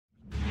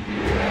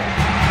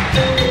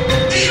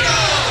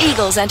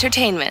Eagles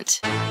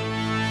Entertainment. With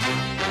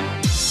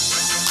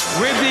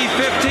the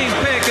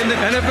 15th pick in the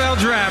NFL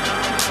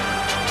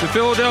Draft, the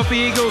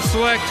Philadelphia Eagles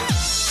select.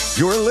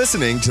 You're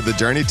listening to the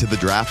Journey to the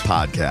Draft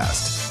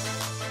podcast.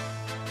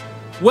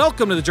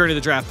 Welcome to the Journey to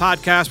the Draft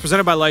podcast,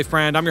 presented by Life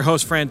Brand. I'm your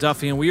host, Fran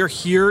Duffy, and we are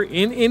here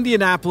in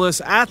Indianapolis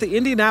at the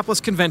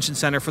Indianapolis Convention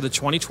Center for the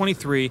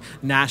 2023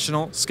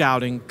 National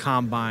Scouting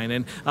Combine.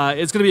 And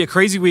it's going to be a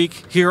crazy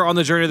week here on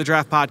the Journey to the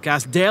Draft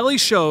podcast. Daily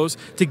shows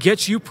to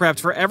get you prepped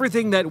for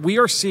everything that we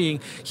are seeing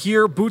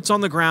here, boots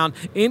on the ground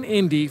in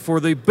Indy for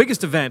the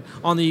biggest event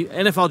on the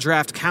NFL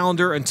Draft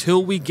calendar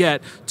until we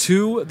get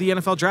to the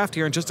NFL Draft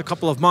here in just a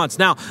couple of months.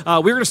 Now,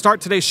 we're going to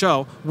start today's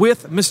show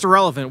with Mr.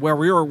 Relevant, where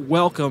we are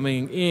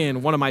welcoming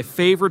in one of my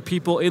favorite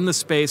people in the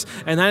space,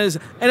 and that is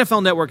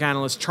NFL Network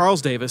analyst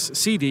Charles Davis,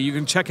 CD. You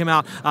can check him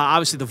out,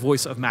 obviously the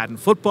voice of Madden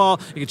Football.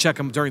 You can check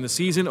him during the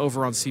season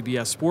over on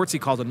CBS Sports. He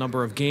called a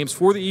number of games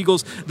for the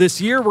Eagles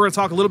this year. We're going to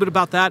talk a little bit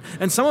about that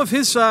and some of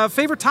his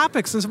favorite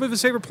topics and some of his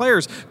favorite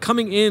players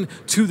coming in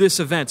to this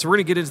event. So we're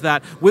going to get into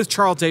that with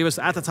Charles Davis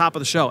at the top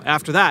of the show.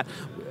 After that,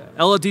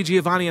 Ella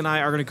DiGiovanni and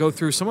I are going to go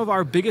through some of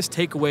our biggest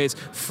takeaways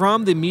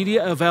from the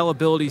media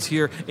availabilities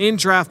here in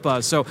Draft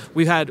Buzz. So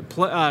we've had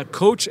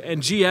coach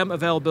and GM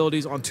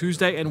availabilities on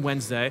Tuesday and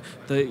Wednesday.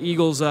 The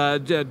Eagles,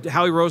 Howie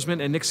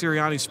Roseman and Nick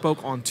Sirianni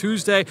spoke on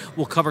Tuesday.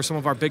 We'll cover some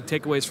of our big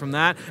takeaways from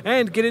that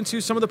and get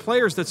into some of the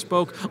players that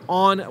spoke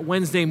on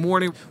Wednesday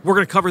morning. We're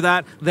going to cover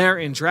that there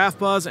in Draft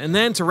Buzz. And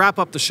then to wrap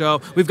up the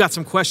show, we've got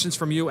some questions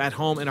from you at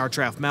home in our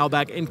draft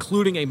mailbag,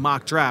 including a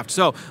mock draft.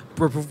 So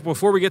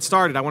before we get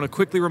started, I want to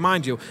quickly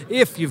remind you,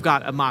 if you've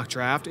got a mock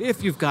draft,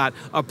 if you've got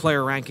a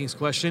player rankings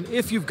question,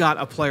 if you've got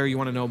a player you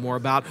want to know more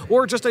about,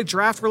 or just a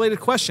draft-related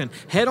question,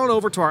 head on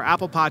over to our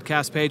Apple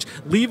Podcast page.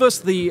 Leave us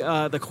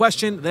the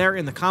question there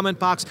in the comment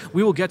box.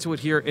 We will get to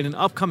it here in an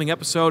upcoming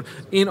episode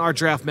in our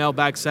draft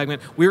mailbag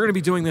segment. We're going to be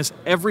doing this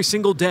every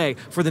single day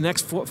for the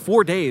next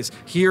four days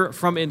here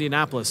from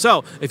Indianapolis.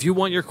 So if you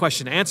want your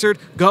question answered,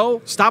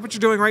 go stop what you're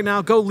doing right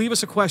now. Go leave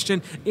us a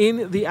question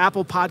in the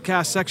Apple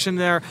Podcast section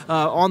there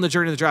on the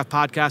Journey to the Draft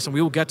podcast, and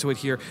we will get to it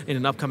here in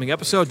an upcoming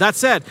episode. That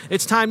said,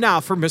 it's time now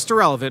for Mr.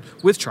 Relevant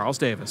with Charles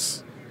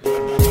Davis.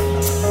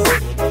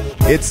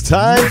 It's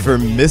time for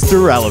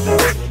Mr. Relevant.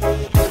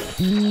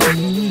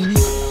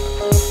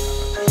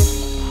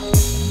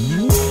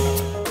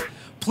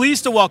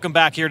 Pleased to welcome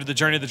back here to the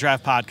Journey to the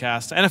Draft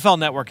podcast, NFL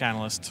Network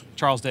analyst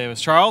Charles Davis.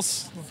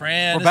 Charles,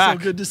 Fran, we're back.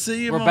 So good to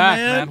see you, we're my back,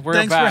 man. We're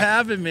Thanks back. for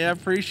having me. I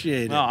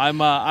appreciate it. No,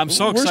 I'm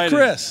so excited.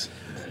 Where's Chris?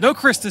 No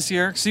Chris this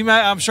year. See,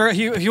 Matt, I'm sure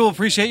he will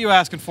appreciate you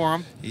asking for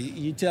him.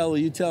 You tell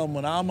him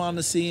when I'm on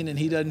the scene and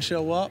he doesn't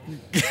show up.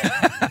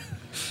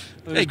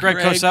 Hey, Greg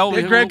Cosell.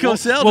 Hey, Greg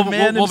Cosell, the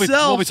man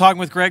himself. We'll be talking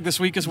with Greg this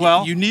week as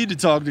well. You need to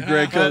talk to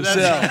Greg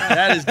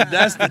Cosell.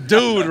 That's the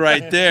dude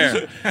right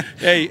there.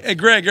 Hey,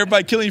 Greg,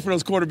 everybody killing you for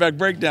those quarterback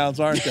breakdowns,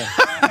 aren't they?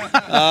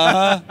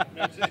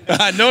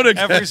 I know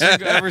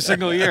every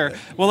single year.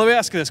 Well, let me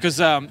ask you this, because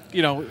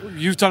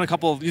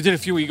you did a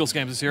few Eagles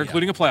games this year,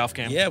 including a playoff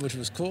game. Yeah, which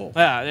was cool.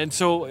 Yeah, and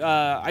so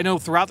I know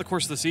throughout the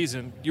course of the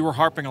season, you were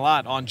harping a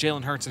lot on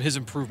Jalen Hurts and his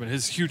improvement,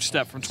 his huge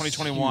step from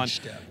 2021 to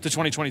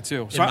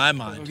 2022. So in my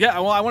mind. Yeah,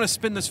 well, I want to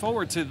spin this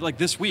forward to like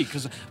this week,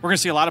 because we're going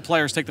to see a lot of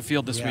players take the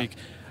field this week.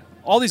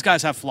 All these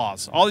guys have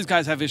flaws. All these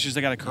guys have issues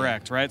they got to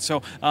correct, right?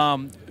 So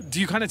do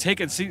you kind of take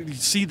and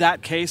see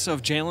that case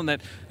of Jalen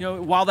that,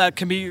 while that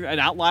can be an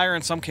outlier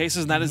in some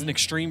cases, and that is an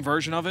extreme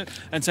version of it,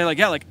 and say,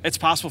 it's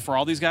possible for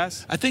all these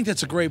guys? I think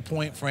that's a great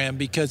point, Fran,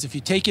 because if you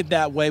take it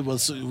that way,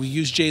 we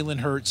use Jalen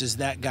Hurts as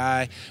that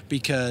guy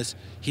because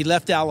he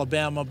left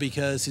Alabama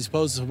because he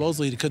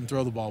supposedly he couldn't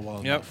throw the ball well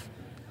enough.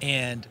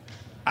 And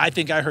I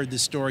think I heard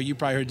this story. You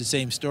probably heard the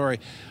same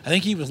story. I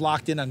think he was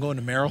locked in on going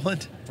to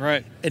Maryland.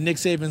 Right. And Nick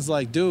Saban's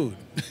like, dude,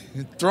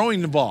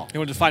 throwing the ball. He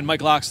wanted to find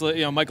Mike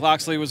Loxley. Mike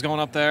Loxley was going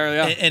up there.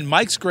 Yeah. And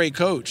Mike's a great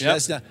coach.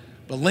 Yep.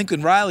 But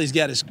Lincoln Riley's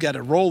got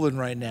it rolling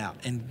right now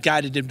and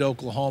guided him to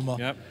Oklahoma.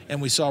 Yep.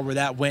 And we saw where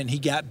that went. He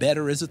got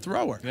better as a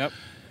thrower. Yep.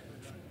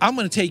 I'm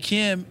going to take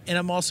him, and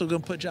I'm also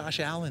going to put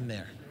Josh Allen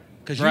there.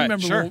 Because you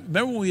remember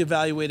when we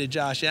evaluated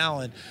Josh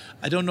Allen,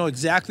 I don't know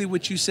exactly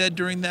what you said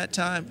during that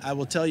time. I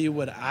will tell you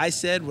what I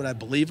said, what I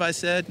believe I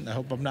said, and I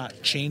hope I'm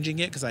not changing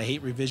it because I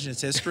hate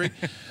revisionist history.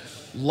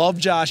 Love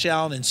Josh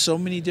Allen in so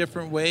many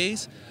different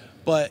ways,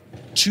 but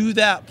to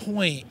that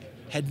point,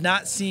 had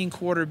not seen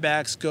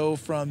quarterbacks go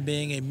from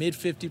being a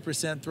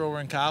mid-50% thrower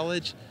in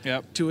college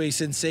to a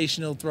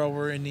sensational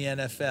thrower in the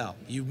NFL.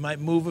 You might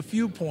move a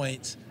few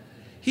points.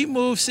 He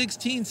moved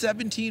 16,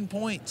 17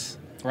 points.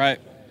 Right.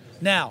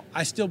 Now,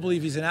 I still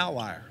believe he's an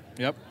outlier.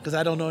 Yep. Because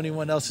I don't know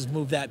anyone else who's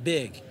moved that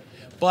big.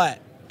 But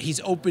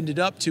he's opened it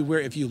up to where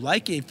if you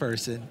like a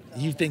person,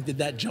 you think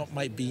that jump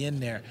might be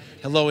in there.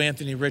 Hello,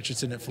 Anthony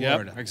Richardson at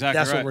Florida. Yep, exactly.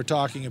 That's what we're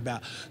talking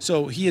about.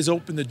 So he has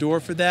opened the door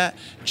for that.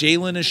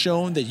 Jalen has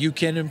shown that you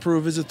can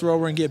improve as a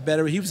thrower and get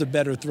better. He was a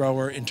better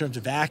thrower in terms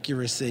of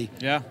accuracy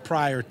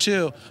prior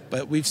to,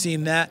 but we've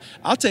seen that.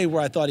 I'll tell you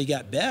where I thought he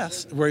got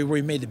best, where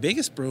he made the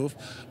biggest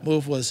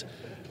move was,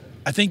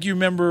 I think you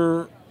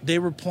remember they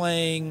were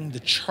playing the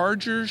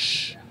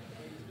Chargers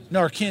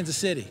No, or Kansas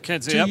City.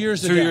 2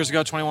 years ago. 2 years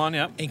ago, 21,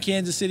 yep. And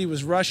Kansas City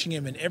was rushing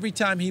him, and every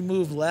time he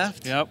moved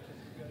left, yep,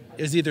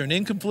 it was either an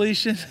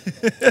incompletion,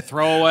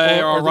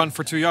 throwaway, or a run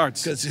for 2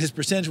 yards. Because his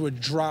percentage would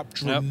drop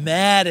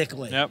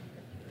dramatically. Yep.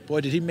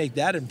 Boy, did he make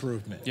that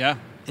improvement. Yeah.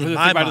 Think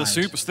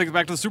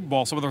back to the Super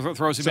Bowl. Some of the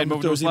throws he made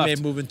moving to his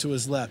left. moving to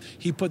his left.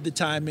 He put the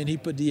time in. He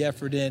put the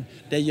effort in.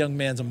 That young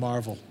man's a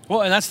marvel.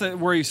 Well, and that's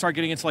where you start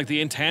getting into like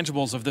the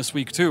intangibles of this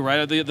week too,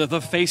 right?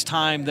 The face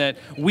time that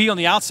we on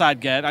the outside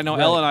get. I know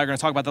Ella and I are going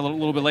to talk about that a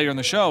little bit later in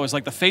the show. Is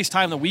like the face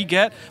time that we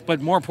get, but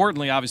more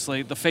importantly,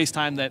 obviously, the face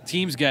time that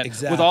teams get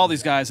with all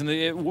these guys.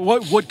 And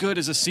what good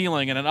is a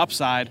ceiling and an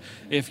upside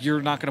if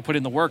you're not going to put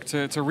in the work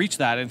to reach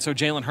that? And so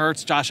Jalen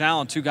Hurts, Josh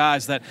Allen, two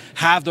guys that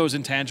have those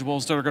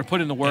intangibles that are going to put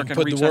in the work and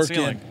reach that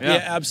ceiling.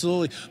 Yeah,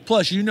 absolutely.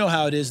 Plus, you know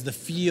how it is, the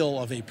feel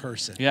of a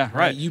person. Yeah,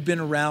 right. You've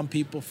been around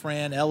people,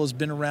 Fran. Ella's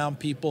been around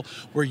people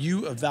where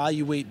you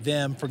evaluate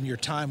them from your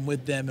time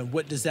with them, and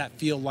what does that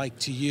feel like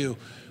to you,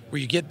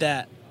 where you get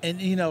that. And,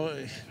 you know,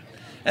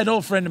 an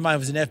old friend of mine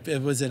was an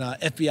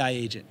FBI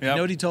agent. Yep. You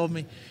know what he told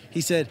me?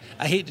 He said,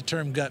 I hate the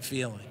term gut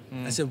feeling.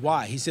 I said,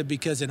 why? He said,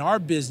 because in our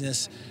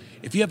business,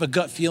 if you have a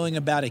gut feeling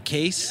about a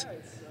case,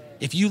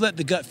 if you let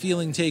the gut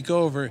feeling take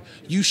over,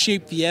 you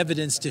shape the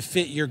evidence to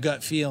fit your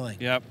gut feeling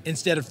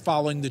instead of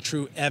following the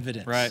true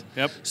evidence. Right.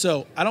 Yep.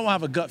 So I don't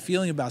have a gut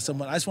feeling about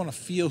someone. I just want to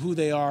feel who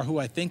they are, who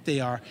I think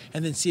they are,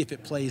 and then see if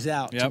it plays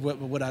out to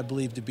what I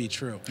believe to be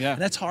true. Yeah.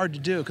 And that's hard to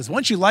do because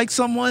once you like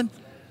someone,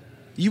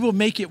 you will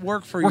make it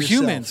work for yourself. We're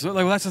humans.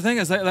 Like, that's the thing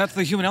is that's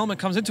the human element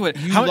comes into it.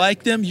 You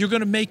like them, you're going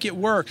to make it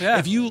work. Yeah.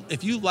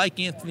 If you like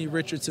Anthony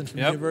Richardson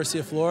from the University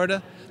of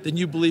Florida, then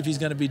you believe he's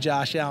going to be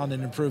Josh Allen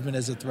in improvement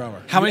as a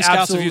thrower. How many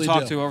scouts have you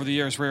talked to over the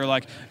years where you're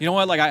like, you know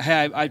what, like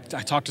I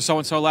talked to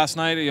so-and-so last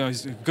night, you know,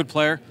 he's a good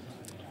player.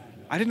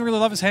 I didn't really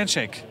love his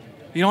handshake.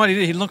 You know what?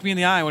 He looked me in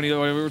the eye when we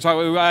were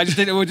talking. It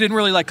didn't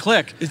really like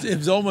click.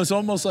 It was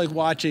almost like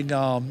watching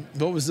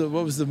what was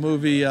the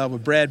movie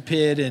with Brad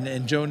Pitt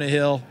and Jonah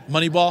Hill,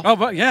 Moneyball. Oh,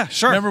 but yeah,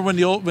 sure. Remember when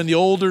the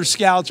older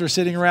scouts were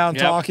sitting around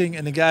talking,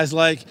 and the guy's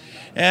like,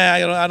 I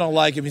don't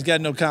like him. He's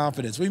got no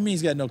confidence. What do you mean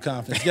he's got no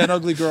confidence? He's got an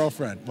ugly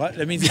girlfriend. What?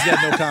 That means he's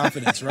got no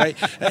confidence, right?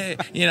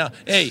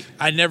 Hey,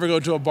 I never go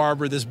to a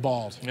barber this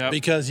bald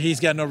because he's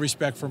got no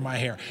respect for my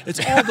hair.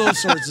 It's all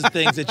those sorts of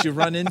things that you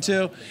run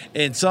into,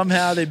 and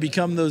somehow they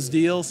become those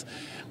deals.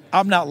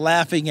 I'm not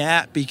laughing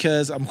at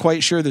because I'm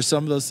quite sure there's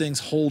some of those things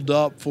hold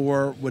up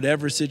for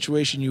whatever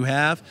situation you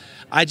have.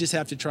 I just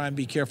have to try and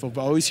be careful. But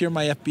I always hear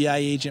my FBI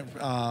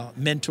agent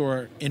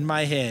mentor in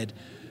my head,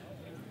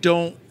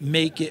 don't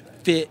make it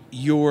fit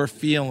your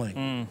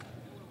feeling.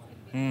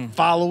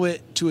 Follow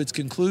it to its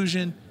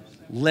conclusion,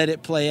 let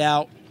it play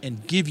out,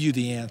 and give you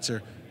the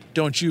answer.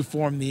 Don't you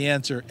form the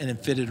answer and then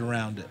fit it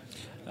around it.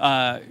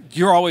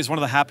 You're always one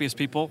of the happiest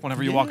people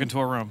whenever you walk into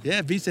a room.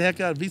 Yeah, beats the heck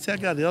out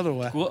the other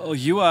way. Well,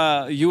 you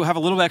have a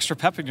little extra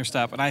pep in your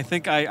step, and I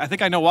think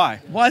I know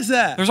why. Why is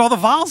that? There's all the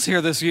Vols here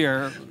this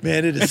year.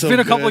 Man, It's been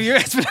a couple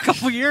years. You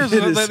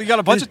got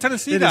a bunch of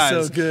Tennessee guys. It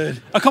is so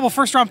good. A couple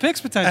first-round picks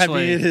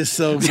potentially. I mean, it is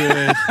so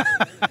good.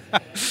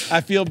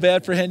 I feel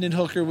bad for Hendon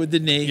Hooker with the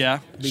knee. Yeah,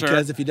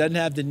 because if he doesn't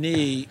have the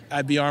knee,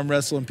 I'd be arm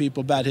wrestling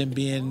people about him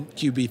being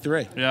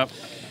QB3. Yep.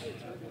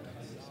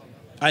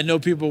 I know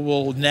people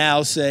will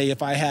now say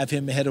if I have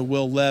him ahead of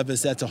Will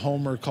Levis, that's a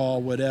homer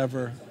call,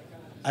 whatever.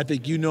 I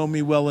think you know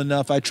me well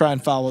enough. I try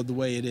and follow it the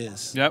way it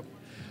is. Yep.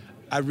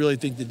 I really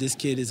think that this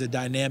kid is a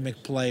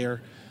dynamic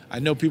player. I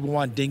know people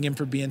want to ding him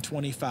for being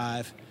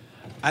 25.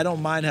 I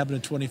don't mind having a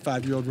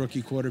 25-year-old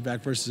rookie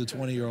quarterback versus a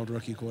 20-year-old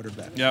rookie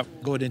quarterback. Yep.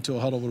 Going into a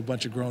huddle with a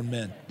bunch of grown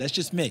men. That's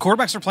just me.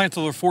 Quarterbacks are playing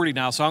until they're 40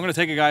 now, so I'm going to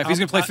take a guy. If he's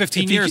going to play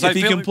 15 years, if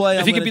he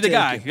can be the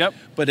guy. Yep.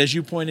 But as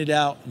you pointed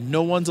out,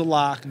 no one's a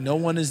lock. No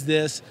one is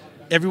this.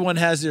 Everyone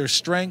has their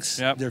strengths.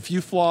 Yep. There are a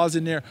few flaws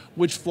in there.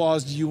 Which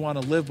flaws do you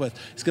want to live with?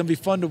 It's going to be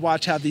fun to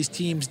watch how these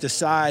teams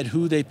decide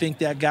who they think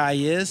that guy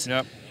is.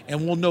 Yep.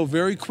 And we'll know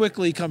very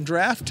quickly come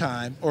draft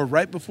time or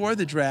right before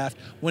the draft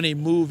when a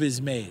move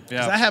is made.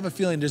 Because I have a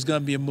feeling there's going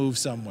to be a move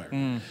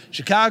somewhere.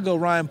 Chicago,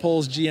 Ryan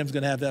Poles, GM, is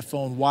going to have that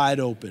phone wide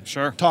open.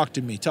 Sure. Talk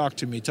to me.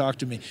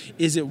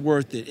 Is it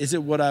worth it? Is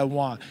it what I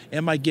want?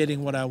 Am I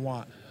getting what I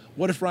want?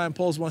 What if Ryan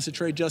Poles wants to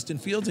trade Justin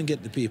Fields and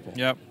get the people?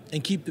 Yep.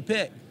 And keep the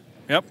pick?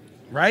 Yep.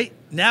 Right?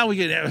 Now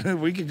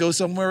we could go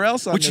somewhere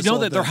else on this. But you know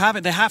that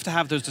thing. they have to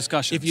have those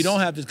discussions. If you don't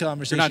have this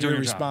conversation, you're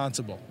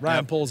irresponsible.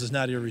 Ryan Yep. Poles is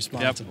not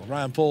irresponsible. Yep.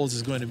 Ryan Poles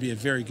is going to be a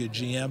very good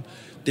GM.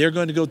 They're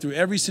going to go through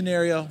every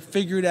scenario,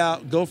 figure it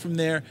out, go from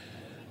there,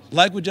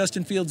 like what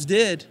Justin Fields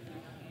did.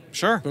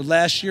 Sure. But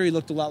last year he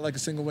looked a lot like a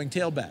single-wing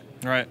tailback.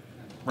 Right.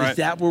 Is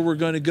that where we're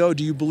going to go?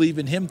 Do you believe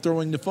in him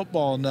throwing the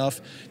football enough?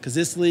 Because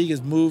this league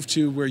has moved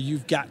to where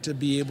you've got to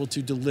be able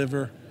to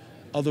deliver.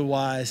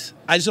 Otherwise,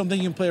 I just don't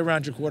think you can play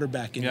around your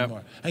quarterback anymore.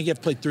 Yep. I think you have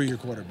to play through your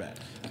quarterback.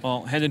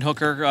 Well, Hendon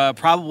Hooker,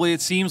 probably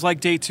it seems like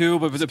day 2,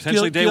 but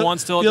potentially day 1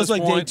 still at this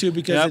point. Feels like day 2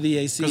 because of the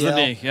ACL. Because of the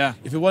knee, yeah.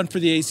 If it wasn't for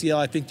the ACL,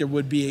 I think there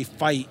would be a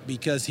fight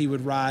because he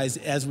would rise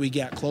as we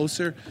got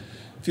closer.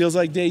 feels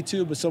like day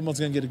 2, but someone's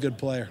going to get a good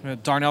player.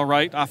 Darnell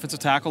Wright, offensive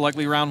tackle,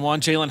 likely round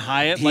 1. Jalen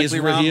Hyatt, likely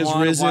round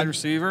 1, wide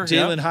receiver.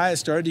 Jalen Hyatt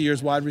started the year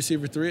as wide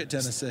receiver 3 at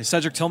Tennessee.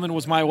 Cedric Tillman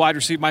was my wide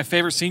receiver, my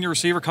favorite senior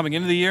receiver coming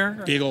into the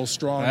year. Big old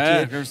strong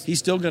kid. He's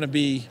still going to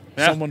be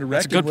someone to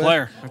reckon with. He's a good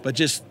player. But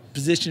just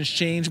positions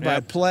change by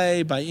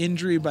play, by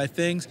injury, by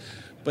things.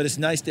 But it's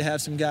nice to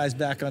have some guys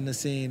back on the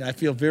scene. I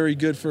feel very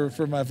good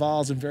for my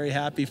Vols and very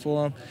happy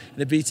for them.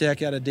 And it beats the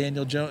heck out of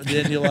Daniel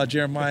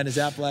Jeremiah and his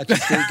Appalachian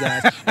State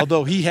guys.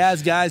 Although he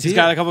has guys He's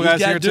here. got a couple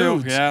guys here,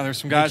 dudes. too. Yeah, there's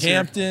some guys Like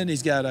Hampton, here.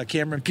 He's got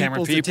Cameron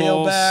Peoples, the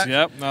tailback.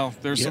 Yep. No,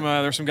 there's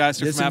some guys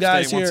here from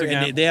App State once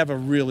again. And they have a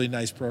really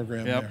nice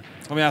program there.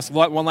 Let me ask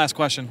one last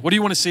question. What do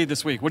you want to see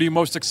this week? What are you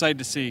most excited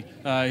to see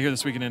here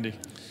this week in Indy?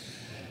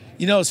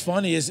 You know, it's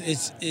funny.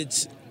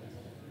 It's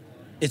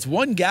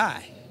one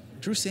guy,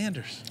 Drew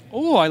Sanders.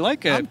 Oh, I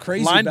like it. I'm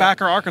crazy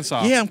linebacker,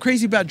 Arkansas. Yeah, I'm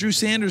crazy about Drew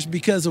Sanders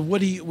because of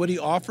what he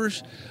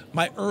offers.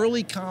 My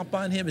early comp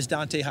on him is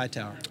Dante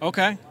Hightower.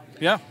 Okay.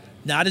 Yeah.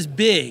 Not as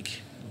big.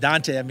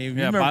 Dante, I mean, you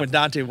remember when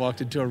Dante walked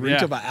into a ring?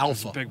 Talk about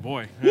alpha. Big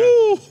boy.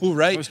 Woo,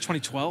 right? It was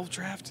 2012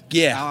 draft?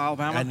 Yeah.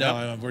 Alabama? I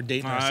know. We're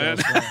dating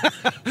ourselves.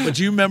 But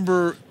you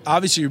remember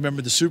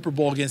the Super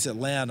Bowl against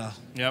Atlanta.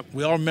 Yep.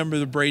 We all remember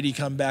the Brady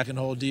comeback and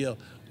the whole deal.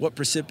 What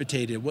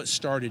precipitated? What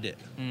started it?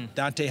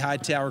 Dante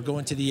Hightower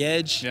going to the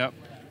edge. Yep.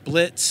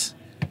 Blitz,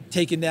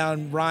 taking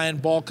down Ryan,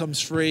 ball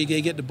comes free,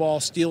 they get the ball,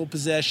 steal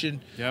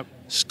possession,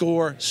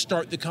 score,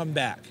 start the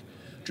comeback.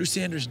 Drew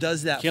Sanders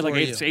does that for you.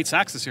 He had like 8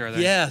 sacks this year, I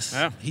think. Yes,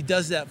 he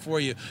does that for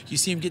you. You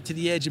see him get to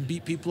the edge and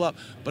beat people up.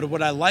 But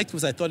what I liked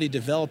was I thought he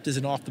developed as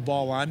an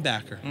off-the-ball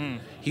linebacker.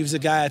 He was a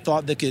guy I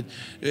thought that could,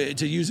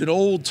 to use an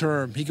old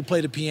term, he could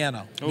play the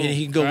piano. Meaning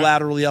he can go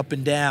laterally up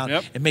and down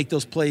and make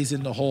those plays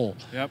in the hole.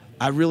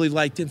 I really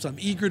liked him, so I'm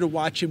eager to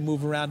watch him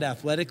move around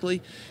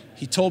athletically.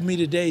 He told me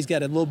today he's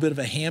got a little bit of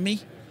a hammy.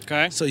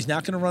 Okay. So he's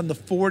not going to run the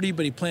 40,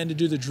 but he planned to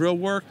do the drill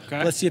work.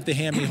 Okay. Let's see if the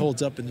hammy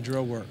holds up in the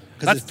drill work.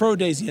 Because his pro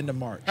day's the end of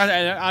March.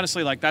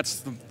 Honestly,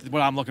 that's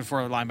what I'm looking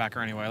for a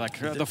linebacker anyway. Like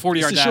the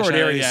 40-yard dash. Short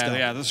area stuff.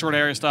 Yeah, the short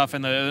area stuff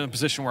and the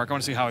position work. I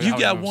want to see how You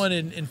got moves. one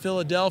in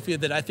Philadelphia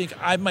that I think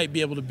I might be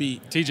able to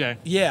beat. TJ.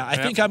 Yeah, I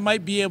think I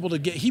might be able to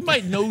get. He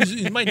might nose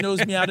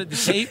me out at the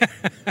tape.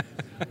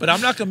 But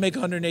I'm not going to make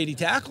 180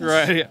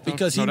 tackles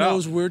because he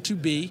knows where to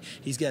be.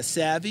 He's got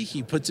savvy.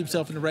 He puts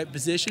himself in the right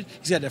position.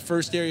 He's got that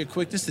first area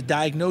quickness to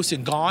diagnose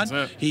and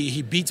gone.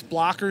 He beats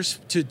blockers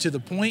to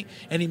the point,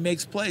 and he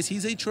makes plays.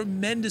 He's a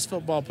tremendous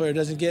football player.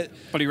 Doesn't get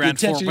he ran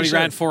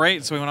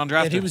 4.8, so he went on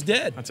draft. And he was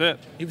dead. That's it.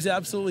 He was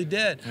absolutely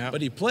dead. Yep.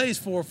 But he plays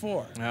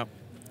 4-4. Yep.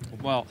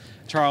 Well,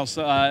 Charles,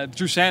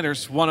 Drew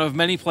Sanders, one of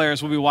many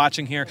players we'll be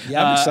watching here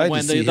I'm excited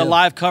when to see the him.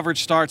 live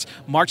coverage starts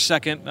March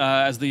 2nd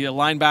as the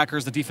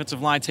linebackers, the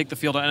defensive line, take the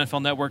field on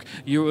NFL Network.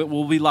 You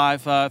will be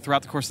live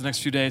throughout the course of the next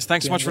few days.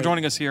 Thanks so much for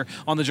joining us here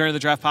on the Journey to the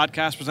Draft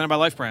podcast presented by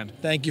Life Brand.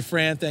 Thank you,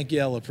 Fran. Thank you,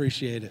 Ella.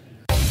 Appreciate it.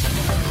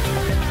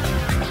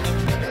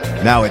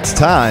 Now it's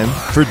time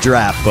for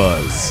Draft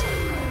Buzz.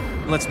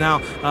 Let's now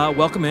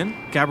welcome in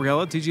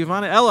Gabriella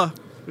DiGiovanni. Ella,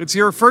 it's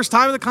your first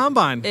time at the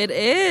Combine. It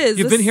is.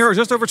 You've been here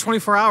just over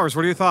 24 hours.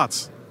 What are your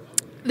thoughts?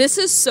 This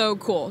is so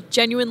cool.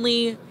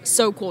 Genuinely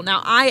so cool.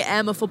 Now, I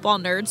am a football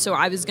nerd, so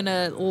I was going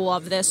to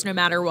love this no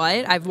matter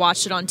what. I've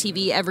watched it on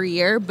TV every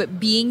year, but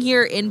being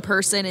here in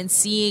person and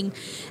seeing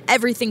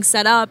everything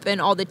set up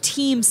and all the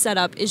teams set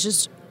up is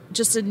just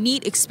a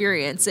neat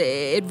experience.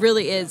 It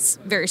really is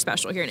very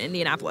special here in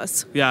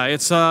Indianapolis. Yeah,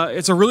 it's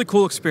a really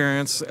cool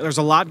experience. There's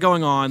a lot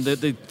going on.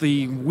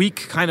 The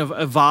week kind of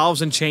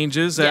evolves and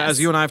changes, as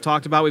you and I have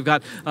talked about. We've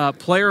got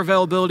player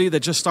availability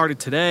that just started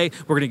today.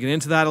 We're going to get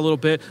into that a little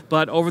bit.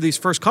 But over these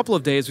first couple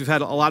of days, we've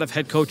had a lot of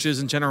head coaches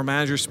and general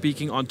managers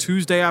speaking on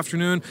Tuesday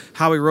afternoon.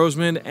 Howie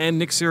Roseman and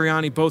Nick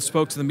Sirianni both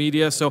spoke to the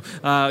media. So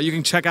you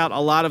can check out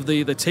a lot of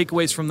the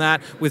takeaways from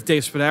that with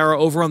Dave Spadaro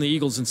over on the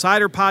Eagles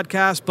Insider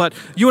podcast. But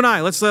you and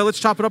I, let's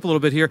chop it up a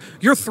little bit here.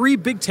 Your 3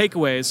 big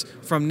takeaways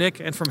from Nick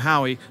and from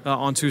Howie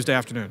on Tuesday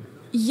afternoon.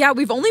 Yeah,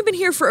 we've only been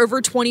here for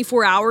over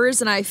 24 hours,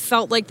 and I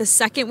felt like the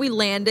second we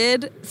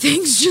landed,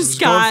 things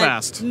just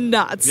got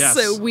nuts. Yes.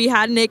 So we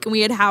had Nick and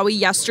we had Howie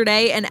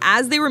yesterday, and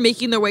as they were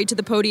making their way to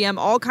the podium,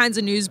 all kinds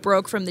of news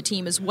broke from the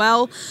team as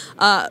well,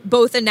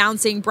 both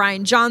announcing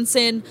Brian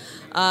Johnson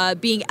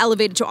being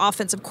elevated to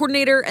offensive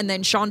coordinator, and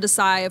then Sean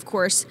Desai, of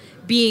course,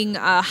 being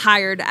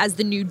hired as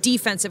the new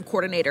defensive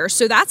coordinator.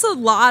 So that's a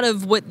lot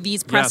of what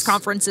these press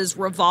conferences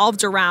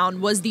revolved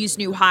around, was these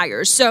new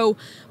hires. So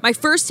my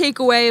first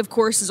takeaway, of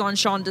course, is on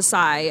Sean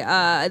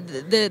Desai.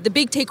 The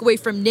big takeaway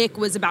from Nick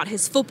was about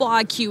his football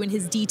IQ and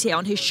his detail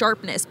and his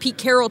sharpness. Pete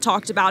Carroll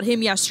talked about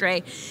him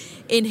yesterday.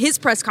 in his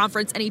press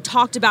conference, and he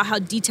talked about how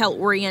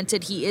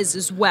detail-oriented he is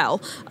as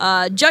well.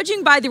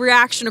 Judging by the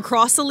reaction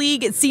across the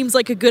league, it seems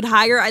like a good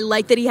hire. I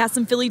like that he has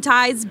some Philly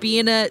ties.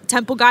 Being a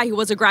Temple guy, he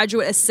was a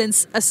graduate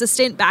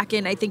assistant back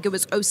in, I think it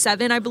was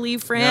 2007, I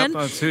believe, Fran.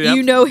 Yep.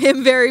 You know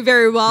him very,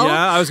 very well.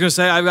 Yeah, I was going to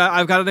say,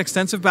 I've got an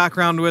extensive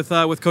background with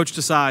Coach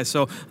Desai,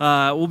 so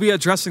we'll be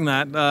addressing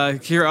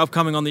that here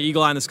upcoming on the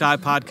Eagle Eye in the Sky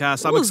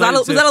podcast. I'm excited.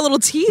 Was that a little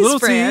tease,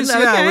 Fran? Tease,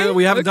 okay. Yeah,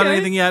 we haven't done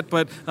anything yet,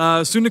 but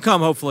soon to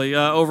come, hopefully,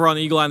 over on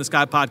the Eagle Eye in the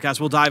Sky podcast.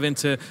 We'll dive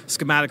into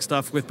schematic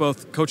stuff with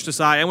both Coach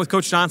Desai and with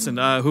Coach Johnson,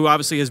 who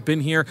obviously has been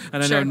here,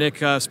 and I know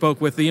Nick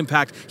spoke with the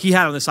impact he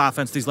had on this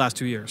offense these last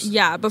 2 years.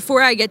 Yeah,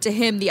 before I get to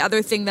him, the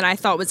other thing that I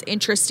thought was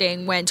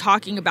interesting when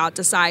talking about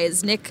Desai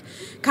is Nick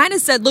kind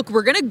of said, look,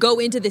 we're going to go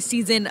into the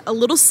season a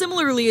little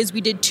similarly as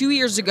we did 2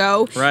 years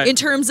ago in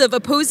terms of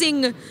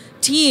opposing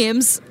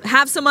teams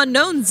have some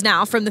unknowns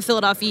now from the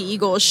Philadelphia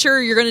Eagles.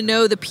 Sure, you're going to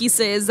know the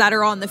pieces that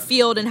are on the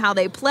field and how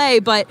they play,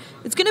 but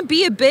it's going to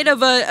be a bit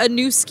of a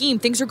new scheme.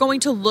 Things are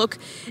going to look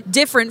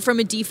different from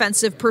a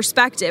defensive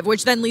perspective,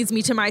 which then leads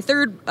me to my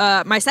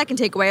second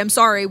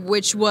takeaway,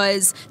 which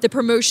was the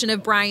promotion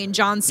of Brian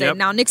Johnson. Yep.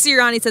 Now, Nick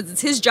Sirianni says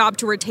it's his job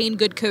to retain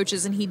good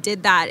coaches, and he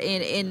did that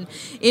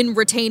in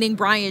retaining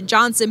Brian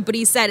Johnson, but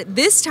he said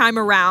this time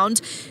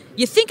around,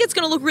 you think it's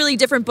going to look really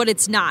different, but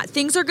it's not.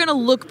 Things are going to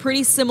look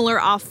pretty similar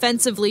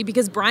offensively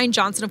because Brian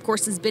Johnson, of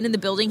course, has been in the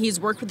building. He's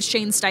worked with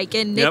Shane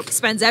Steichen. Nick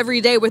spends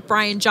every day with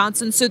Brian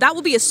Johnson. So that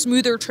will be a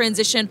smoother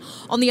transition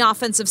on the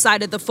offensive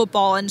side of the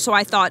football. And so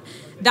I thought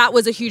that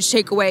was a huge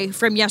takeaway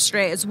from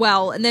yesterday as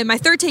well. And then my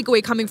third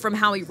takeaway coming from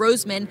Howie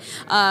Roseman,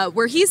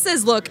 where he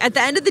says, look, at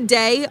the end of the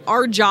day,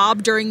 our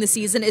job during the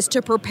season is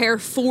to prepare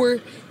for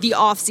the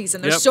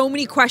offseason. There's so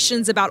many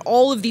questions about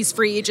all of these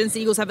free agents.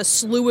 The Eagles have a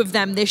slew of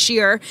them this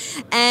year.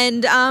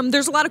 And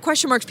there's a lot of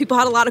question marks. People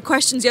had a lot of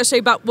questions yesterday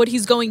about what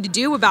he's going to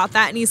do about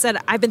that. And he said,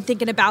 I've been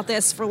thinking about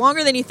this for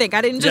longer than you think.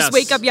 I didn't just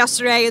wake up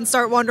yesterday and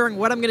start wondering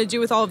what I'm going to do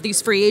with all of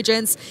these free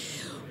agents.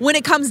 When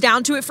it comes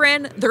down to it,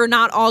 Fran, they're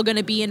not all going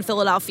to be in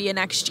Philadelphia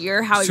next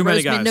year. Howie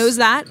Roseman knows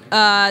that.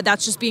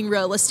 That's just being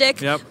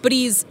realistic. But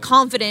he's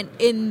confident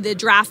in the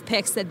draft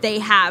picks that they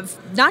have,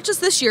 not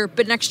just this year,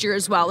 but next year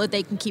as well, that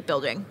they can keep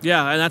building.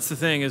 Yeah, and that's the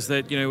thing is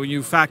that, when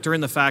you factor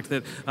in the fact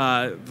that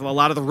a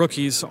lot of the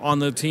rookies on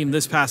the team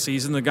this past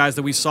season, the guys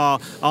that we saw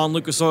on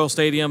Lucas Oil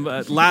Stadium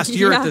last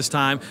year at this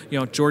time,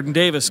 Jordan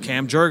Davis,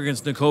 Cam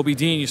Jurgens, Nakobe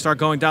Dean, you start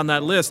going down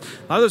that list.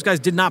 A lot of those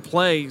guys did not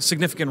play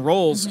significant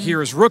roles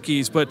here as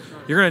rookies, but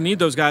you're going to need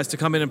those guys to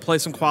come in and play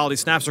some quality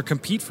snaps or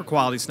compete for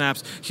quality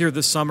snaps here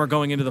this summer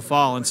going into the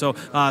fall. And so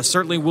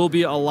certainly will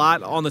be a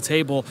lot on the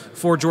table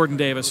for Jordan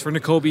Davis, for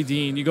Nakobe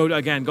Dean. You go,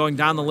 again, going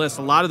down the list,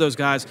 a lot of those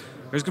guys,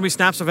 there's going to be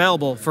snaps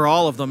available for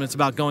all of them. It's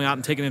about going out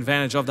and taking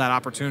advantage of that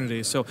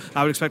opportunity. So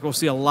I would expect we'll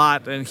see a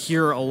lot and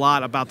hear a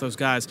lot about those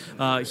guys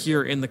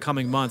here in the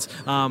coming months.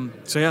 Those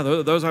are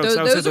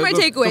my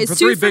takeaways.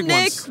 Two from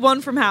Nick,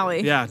 one from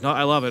Howie. Yeah, no,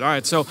 I love it. All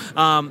right, so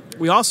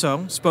we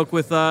also spoke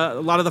with a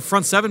lot of the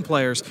front seven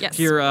players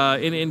here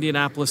in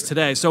Indianapolis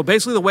today. So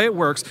basically the way it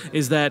works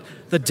is that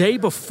the day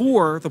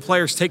before the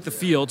players take the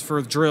field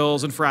for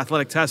drills and for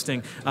athletic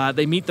testing,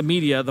 they meet the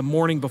media the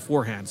morning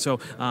beforehand.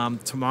 So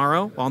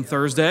tomorrow, on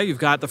Thursday,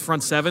 you've got the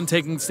front seven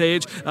taking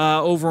stage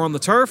over on the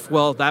turf.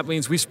 Well, that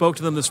means we spoke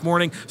to them this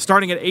morning.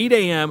 Starting at 8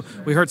 a.m.,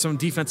 we heard some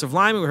defensive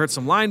linemen, we heard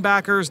some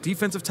linebackers,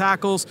 defensive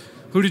tackles.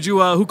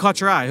 Who caught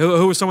your eye?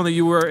 Who was someone that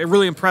you were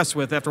really impressed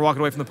with after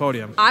walking away from the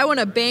podium? I want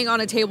to bang on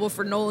a table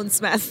for Nolan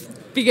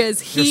Smith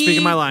because You're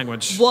speaking my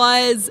language.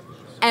 Was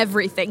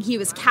everything. He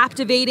was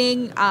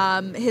captivating.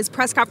 His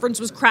press conference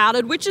was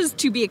crowded, which is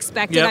to be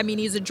expected. I mean,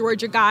 he's a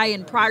Georgia guy,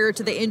 and prior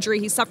to the injury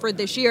he suffered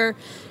this year,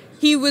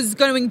 he was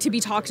going to be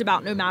talked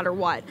about no matter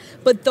what.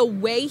 But the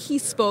way he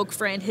spoke,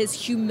 Fran, his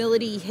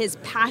humility, his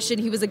passion,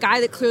 he was a guy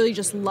that clearly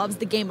just loves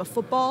the game of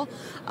football.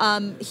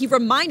 He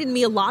reminded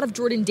me a lot of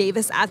Jordan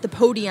Davis at the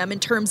podium in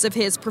terms of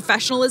his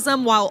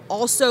professionalism while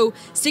also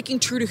sticking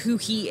true to who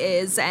he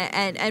is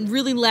and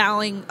really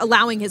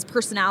allowing his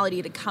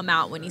personality to come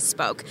out when he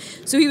spoke.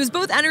 So he was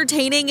both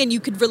entertaining and you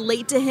could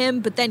relate to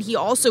him, but then he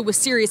also was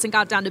serious and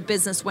got down to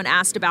business when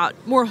asked about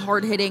more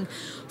hard-hitting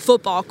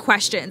football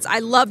questions. I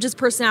loved his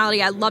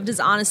personality. I loved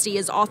his honesty,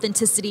 his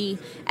authenticity.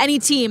 Any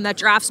team that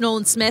drafts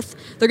Nolan Smith,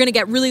 they're going to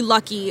get really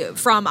lucky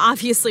from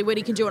obviously what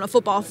he can do on a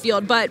football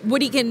field, but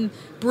what he can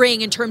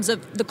bring in terms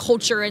of the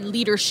culture and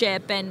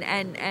leadership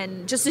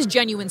and just his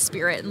genuine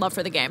spirit and love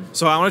for the game.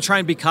 So I want to try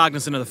and be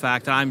cognizant of the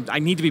fact that I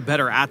need to be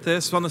better at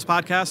this on this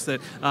podcast,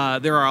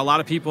 that there are a lot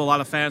of people, a lot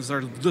of fans that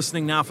are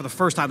listening now for the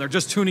first time. They're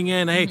just tuning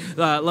in. Hey,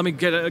 let me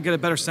get a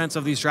better sense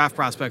of these draft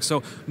prospects.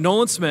 So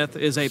Nolan Smith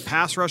is a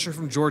pass rusher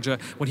from Georgia.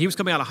 When he was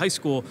coming out of high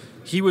school,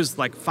 he was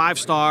like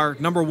 5-star,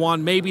 number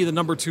one, maybe the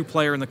number 2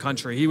 player in the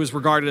country. He was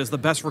regarded as the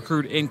best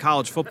recruit in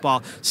college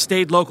football.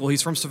 Stayed local.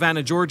 He's from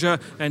Savannah, Georgia,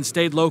 and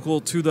stayed local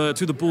to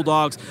the the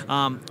Bulldogs.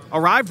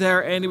 Arrived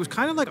there, and it was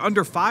kind of like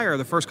under fire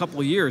the first couple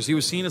of years. He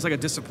was seen as like a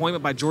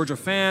disappointment by Georgia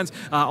fans.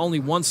 Only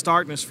one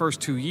start in his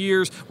first 2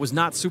 years, was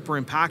not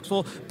super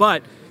impactful,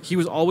 but he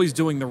was always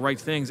doing the right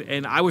things,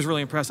 and I was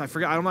really impressed.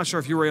 I'm not sure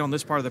if you were on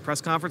this part of the press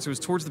conference. It was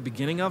towards the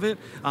beginning of it,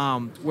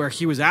 where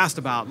he was asked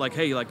about, like,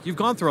 hey, like, you've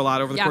gone through a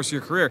lot over the course of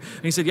your career.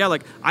 And he said, yeah,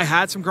 like, I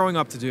had some growing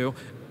up to do.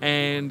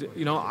 And,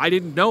 I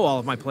didn't know all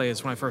of my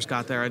plays when I first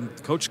got there, and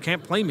coach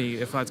can't play me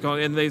if that's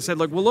going. And they said,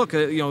 like, well, look,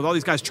 with all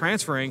these guys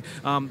transferring,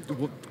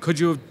 could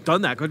you have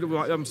done that?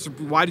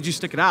 Why did you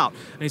stick it out?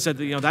 And he said,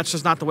 that's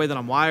just not the way that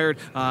I'm wired.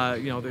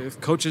 If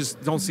coaches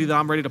don't see that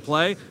I'm ready to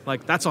play,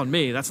 like, that's on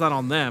me. That's not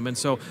on them. And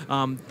so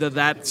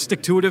that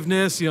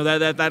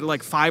stick-to-itiveness, that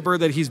like fiber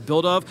that he's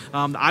built of,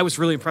 I was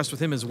really impressed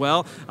with him as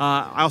well.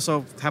 I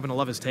also happen to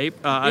love his tape.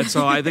 And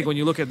so I think when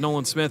you look at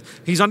Nolan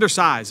Smith, he's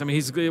undersized. I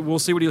mean, we'll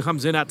see what he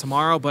comes in at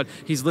tomorrow, but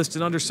he's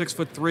listed under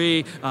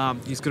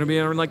 6'3". He's going to be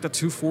in like the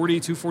 240,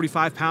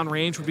 245 pound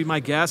range would be my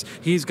guess.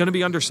 He's going to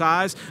be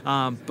undersized,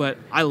 but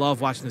I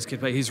love watching this kid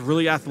play. He's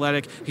really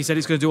athletic. He said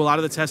he's going to do a lot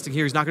of the testing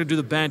here. He's not going to do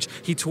the bench.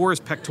 He tore his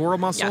pectoral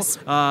muscle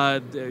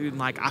in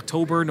like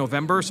October,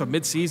 November, so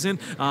mid-season.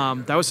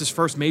 That was his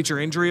first major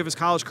injury of his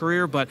college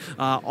career, but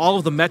all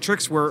of the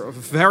metrics were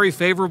very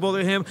favorable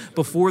to him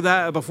before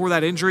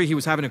that injury. He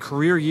was having a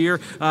career year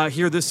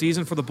here this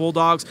season for the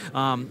Bulldogs,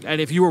 and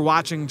if you were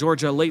watching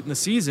Georgia late in the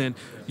season,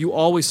 you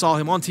always saw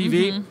him on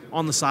TV,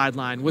 on the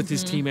sideline with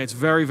his teammates,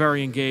 very,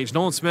 very engaged.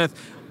 Nolan Smith,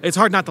 it's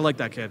hard not to like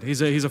that kid.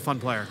 He's a fun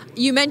player.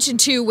 You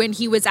mentioned, too, when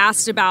he was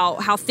asked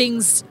about how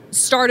things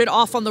started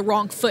off on the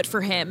wrong foot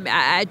for him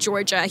at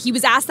Georgia. He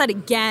was asked that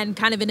again,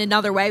 kind of in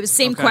another way. It was the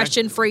same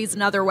question, phrased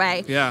another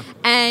way. Yeah.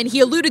 And he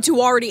alluded to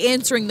already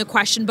answering the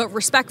question, but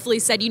respectfully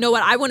said, you know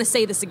what, I want to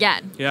say this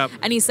again. Yep.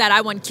 And he said,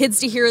 I want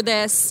kids to hear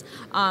this.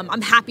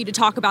 I'm happy to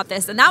talk about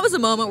this. And that was a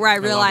moment where I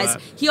realized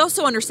he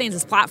also understands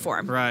his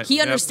platform. Right.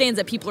 He understands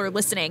that people are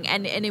listening.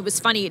 And it was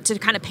funny to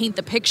kind of paint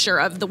the picture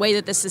of the way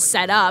that this is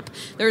set up.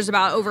 There's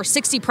about over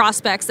 60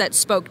 prospects that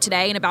spoke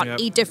today in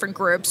about 8 different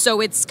groups. So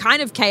it's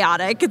kind of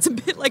chaotic. It's a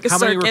bit like a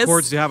circus. How many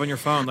records do you have on your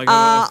phone? Like a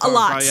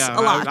lot. Yeah,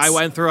 a lot. I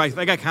went through, I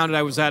think I counted,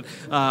 I was at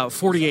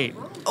 48.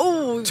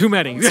 Oh, too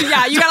many.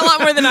 Yeah, you got a lot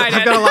more than I did.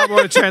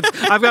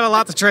 I've got a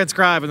lot to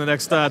transcribe in the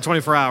next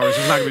 24 hours.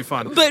 It's not going to be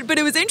fun. But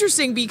it was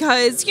interesting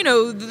because,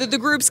 the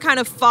groups kind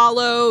of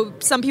follow.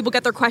 Some people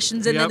get their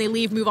questions and then they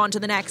leave, move on to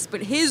the next.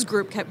 But his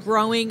group kept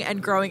growing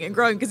and growing and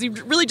growing because he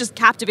really just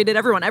captivated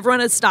everyone. Everyone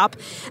had to stop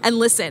and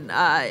listen.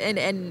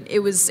 And it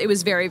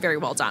was very, very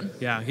well done.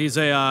 Yeah, he's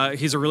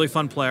a really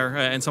fun player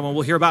and someone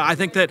we'll hear about. I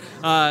think that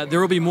there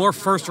will be more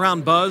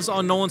first-round buzz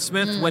on Nolan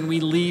Smith when we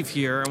leave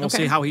here, and we'll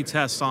see how he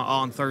tests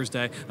on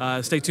Thursday.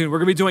 Stay tuned. We're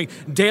going to be doing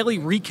daily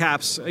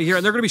recaps here,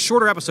 and they're going to be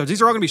shorter episodes.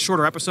 These are all going to be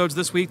shorter episodes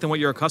this week than what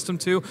you're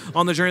accustomed to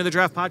on the Journey to the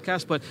Draft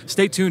podcast, but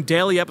stay tuned.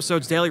 Daily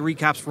episodes, daily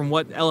recaps from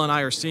what Ella and I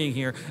are seeing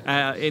here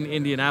in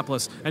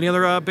Indianapolis. Any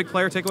other big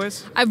player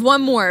takeaways? I have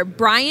one more.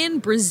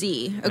 Brian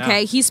Brzee,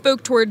 okay? He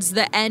spoke towards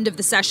the end of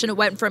the session. It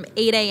went from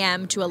 8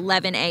 a.m. to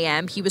 11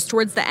 a.m. He was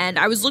towards the end.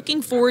 I was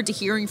looking forward to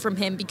hearing from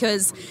him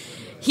because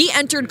he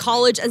entered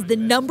college as the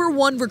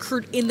 #1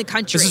 recruit in the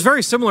country. This is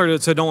very similar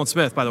to Nolan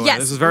Smith, by the way.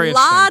 Yes, this is very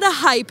interesting. A lot of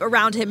hype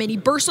around him, and he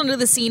burst onto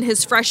the scene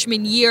his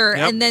freshman year,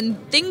 and then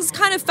things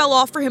kind of fell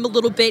off for him a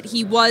little bit.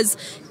 He was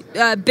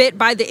bit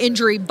by the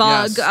injury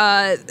bug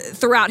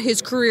throughout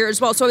his career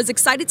as well. So I was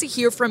excited to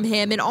hear from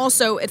him. And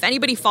also, if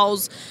anybody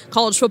follows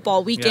college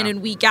football week in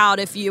and week out,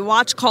 if you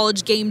watch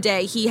College Game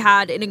Day, he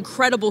had an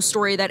incredible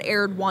story that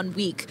aired one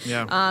week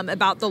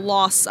about the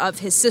loss of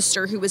his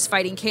sister who was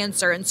fighting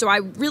cancer. And so I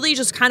really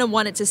just kind of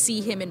wanted to see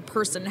him in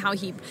person, how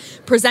he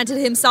presented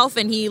himself,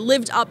 and he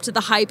lived up to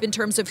the hype in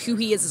terms of who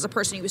he is as a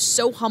person. He was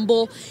so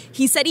humble.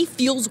 He said he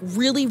feels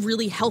really,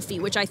 really healthy,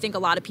 which I think a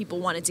lot of people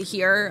wanted to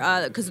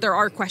hear because there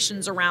are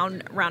questions around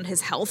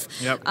his health.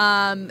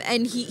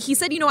 And he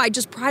said, I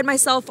just pride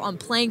myself on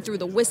playing through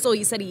the whistle.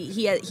 He said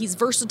he's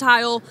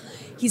versatile.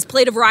 He's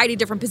played a variety of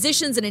different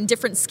positions and in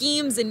different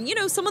schemes. And,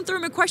 someone threw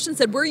him a question,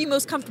 said, where are you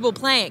most comfortable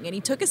playing? And he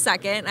took a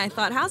second, and I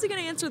thought, how's he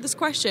going to answer this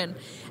question?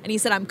 And he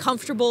said, I'm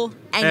comfortable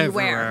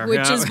anywhere,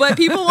 which is what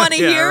people want to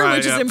hear,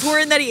 which is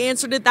important that he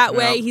answered it that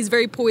way. He's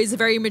very poised,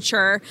 very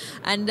mature.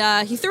 And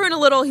he threw in a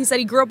little, he said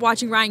he grew up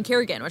watching Ryan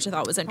Kerrigan, which I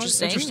thought was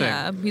interesting.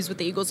 He was with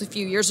the Eagles a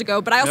few years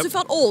ago. But I also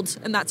felt old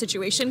in that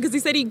situation because he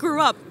said he grew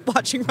up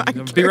watching Ryan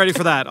Kerrigan. Be ready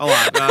for that a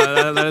lot.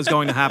 That is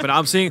going to happen.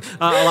 I'm seeing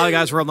a lot of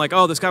guys where I'm like,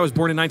 oh, this guy was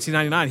born in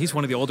 1999. He's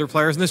one of the older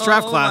players in this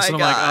draft class. And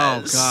I'm like,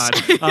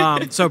 oh,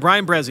 God. So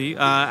Brian Brzee,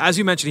 as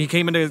you mentioned, he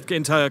came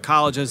into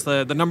college as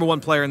the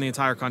 #1 player in the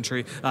entire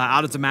country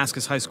out of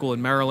Damascus High School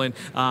in Maryland.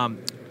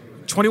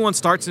 21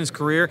 starts in his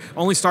career,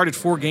 only started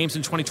 4 games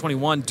in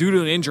 2021 due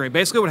to an injury.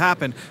 Basically what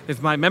happened,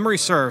 if my memory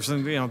serves,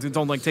 and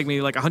don't take me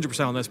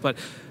 100% on this, but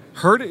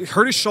hurt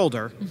his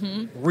shoulder,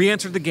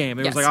 re-entered the game.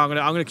 It was like, I'm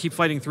going to keep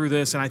fighting through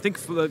this, and I think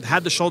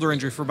had the shoulder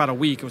injury for about a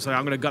week. It was like,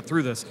 I'm going to gut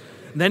through this.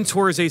 then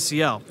tore his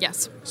ACL.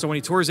 Yes. So when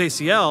he tore his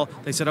ACL,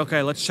 they said,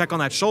 okay, let's check on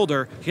that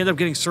shoulder. He ended up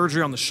getting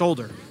surgery on the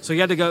shoulder. So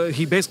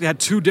he basically had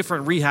 2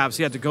 different rehabs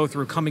he had to go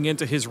through coming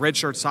into his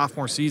redshirt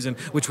sophomore season,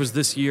 which was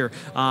this year.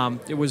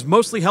 It was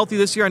mostly healthy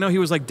this year. I know he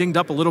was like dinged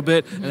up a little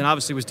bit, and then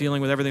obviously was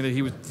dealing with everything that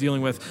he was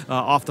dealing with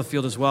off the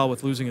field as well,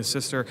 with losing his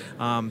sister.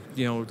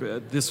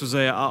 This was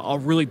a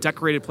really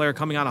decorated player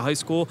coming out of high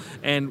school,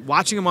 and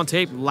watching him on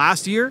tape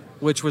last year,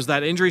 which was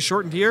that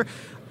injury-shortened year,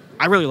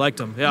 I really liked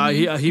him.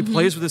 Yeah, he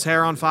plays with his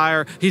hair on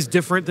fire. He's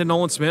different than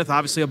Nolan Smith.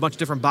 Obviously, a much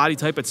different body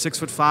type at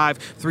 6'5",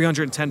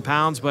 310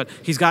 pounds. But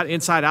he's got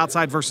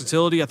inside-outside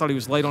versatility. I thought he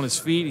was light on his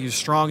feet. He was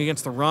strong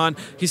against the run.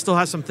 He still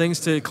has some things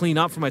to clean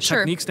up from a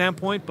technique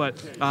standpoint. But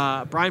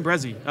Bryan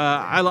Bresee,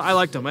 I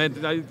liked him.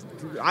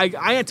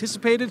 I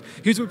anticipated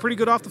he was going to be pretty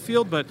good off the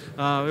field, but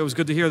it was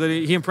good to hear that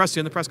he impressed you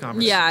in the press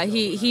conference. Yeah,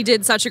 he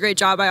did such a great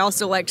job. I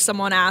also liked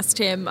someone asked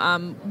him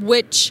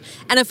which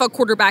NFL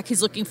quarterback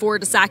he's looking forward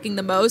to sacking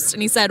the most,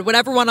 and he said,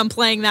 whatever one I'm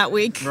playing that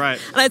week. Right.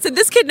 And I said,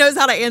 this kid knows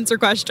how to answer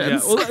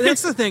questions. Yeah. Well,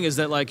 that's the thing is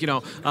that,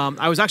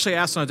 I was actually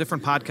asked on a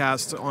different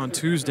podcast on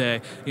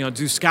Tuesday,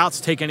 do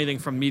scouts take anything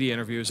from media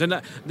interviews? And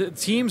the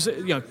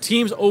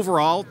teams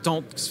overall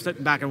don't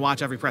sit back and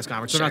watch every press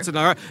conference. They're not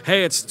sitting there,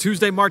 hey, it's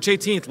Tuesday, March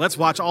 18th. Let's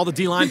watch all the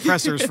D-line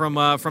pressers from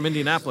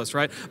Indianapolis,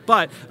 right?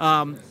 But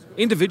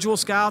individual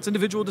scouts,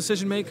 individual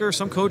decision makers,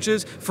 some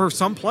coaches, for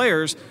some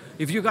players,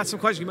 if you've got some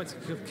questions, you might say,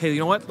 okay, you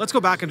know what? Let's go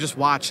back and just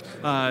watch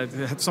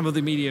some of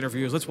the media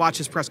interviews. Let's watch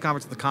his press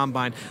conference at the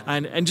Combine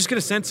and just get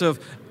a sense of,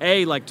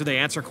 do they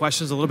answer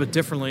questions a little bit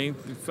differently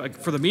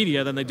for the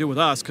media than they do with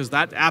us? Because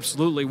that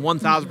absolutely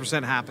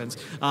 1,000% happens.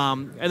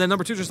 And then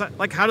number 2, just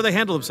how do they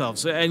handle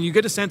themselves? And you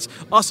get a sense,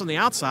 us on the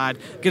outside,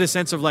 get a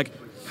sense of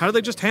how do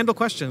they just handle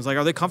questions?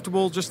 Are they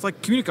comfortable just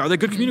communicate? Are they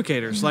good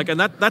communicators? And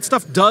that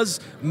stuff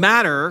does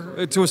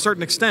matter to a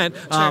certain extent.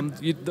 Sure.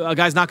 A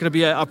guy's not going to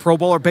be a Pro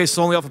Bowler based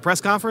solely off a press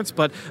conference,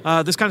 but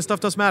this kind of stuff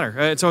does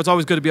matter. So it's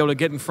always good to be able to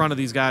get in front of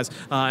these guys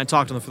and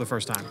talk to them for the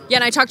first time. Yeah,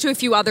 and I talked to a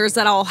few others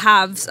that I'll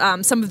have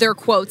some of their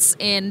quotes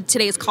in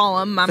today's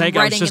column. I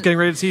was just getting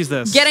ready to tease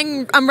this.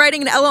 I'm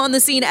writing an Ella on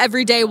the Scene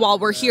every day while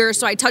we're here,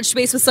 so I touched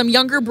base with some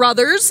younger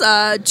brothers.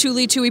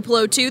 Tuli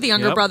Tuipulotu, the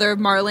younger brother of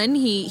Marlon,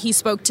 he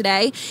spoke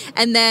today.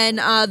 And then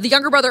the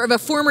younger brother of a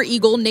former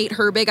Eagle, Nate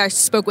Herbig. I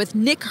spoke with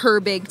Nick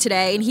Herbig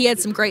today, and he had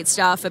some great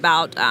stuff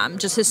about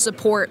just his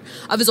support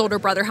of his older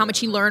brother, how much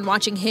he learned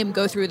watching him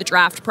go through the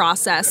draft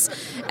process.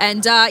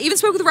 And even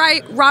spoke with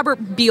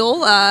Robert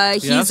Beal.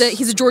 He's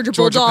a Georgia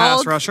Bulldog.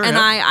 Pass rusher, and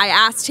I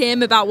asked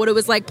him about what it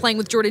was like playing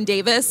with Jordan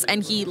Davis,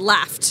 and he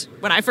laughed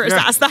when I first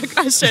asked that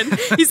question.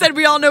 He said,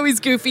 we all know he's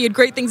goofy, and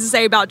great things to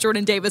say about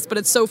Jordan Davis, but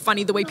it's so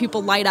funny the way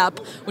people light up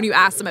when you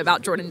ask them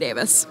about Jordan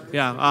Davis.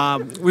 Yeah,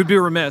 we'd be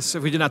remiss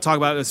if we did not talk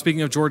about it.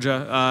 Speaking of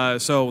Georgia,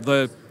 so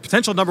the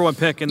potential number 1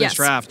 pick in this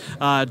draft,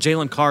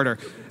 Jalen Carter.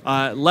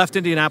 Left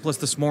Indianapolis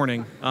this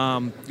morning,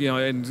 and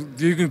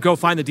you can go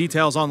find the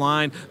details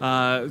online.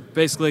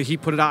 Basically, he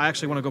put it out. I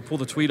actually want to go pull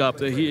the tweet up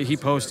that he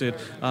posted,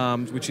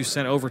 which you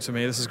sent over to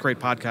me. This is great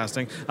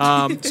podcasting.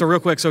 So real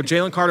quick,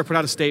 Jalen Carter put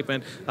out a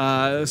statement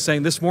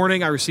saying, this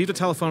morning I received a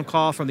telephone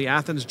call from the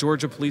Athens,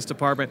 Georgia Police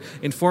Department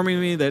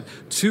informing me that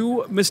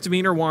 2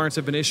 misdemeanor warrants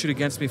have been issued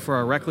against me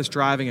for reckless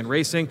driving and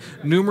racing.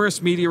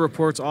 Numerous media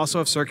reports also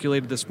have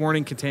circulated this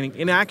morning containing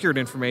inaccurate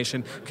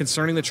information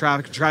concerning the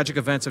tragic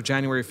events of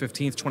January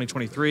 15th,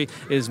 2023. It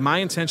is my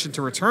intention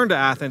to return to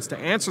Athens to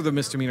answer the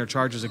misdemeanor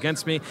charges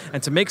against me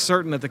and to make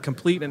certain that the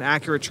complete and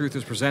accurate truth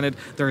is presented.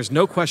 There is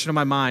no question in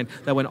my mind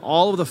that when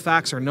all of the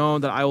facts are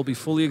known, that I will be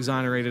fully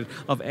exonerated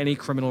of any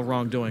criminal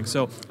wrongdoing.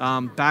 So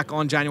back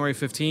on January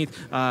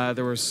 15th,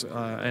 there was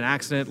an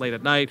accident late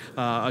at night.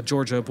 A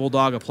Georgia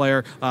Bulldog, a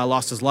player,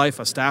 lost his life.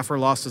 A staffer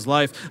lost his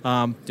life.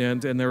 And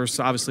there was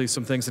obviously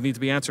some things that need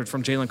to be answered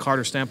from Jalen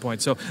Carter's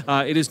standpoint. So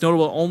it is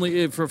notable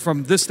only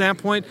from this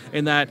standpoint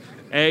in that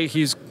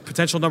he's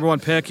potential number 1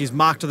 pick. He's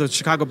mocked to the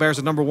Chicago Bears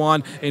at number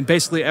 1 in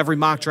basically every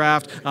mock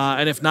draft,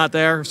 and if not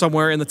there,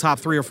 somewhere in the top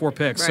 3 or 4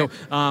 picks. Right.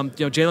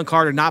 So, Jalen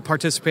Carter not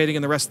participating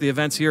in the rest of the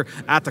events here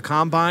at the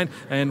Combine,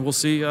 and we'll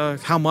see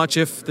how much,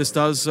 if this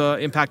does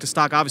impact his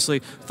stock. Obviously,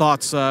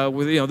 thoughts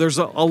there's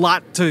a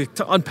lot to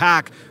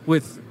unpack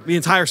with the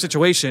entire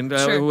situation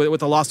with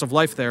the loss of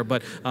life there,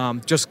 but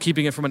just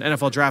keeping it from an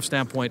NFL draft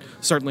standpoint,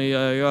 certainly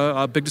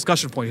a big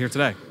discussion point here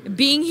today.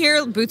 Being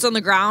here, boots on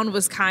the ground,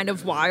 was kind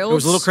of wild. It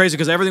was a little crazy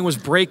because everything was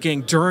breaking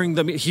during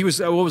the. He was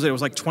what was it? It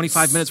was like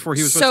 25 minutes before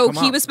he was supposed to come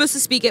up. So he was supposed to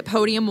speak at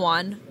Podium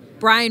 1.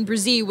 Bryan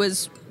Bresee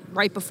was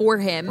right before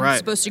him,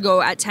 supposed to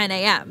go at 10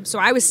 a.m. So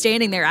I was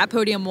standing there at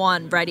Podium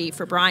 1 ready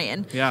for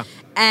Bryan. Yeah.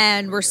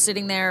 And we're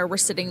sitting there,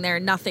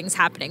 nothing's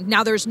happening.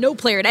 Now there's no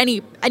player at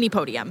any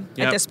podium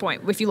at this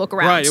point, if you look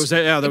around. Right,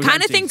 it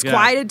kind of things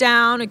quieted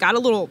down. It got a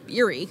little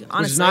eerie,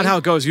 honestly. Which is not how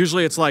it goes.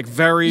 Usually it's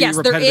very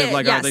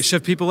repetitive, they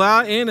shift people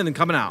out in and then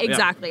coming out.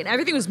 Exactly. And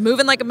everything was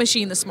moving like a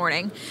machine this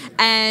morning.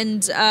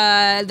 And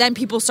then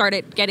people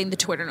started getting the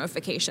Twitter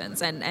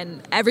notifications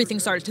and everything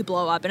started to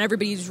blow up and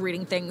everybody's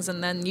reading things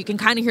and then you can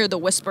kind of hear the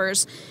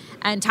whispers.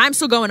 And time's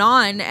still going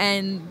on,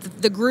 and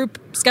the group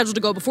scheduled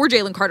to go before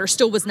Jalen Carter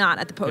still was not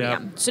at the podium.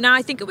 p.m. So now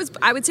I think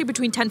I would say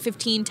between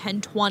 10:15,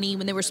 10:20,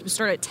 when they were supposed to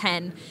start at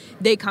 10,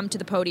 they come to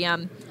the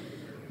podium.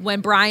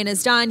 When Brian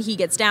is done, he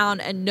gets down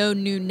and no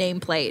new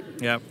nameplate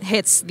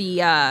hits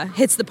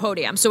the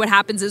podium. So what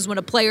happens is when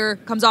a player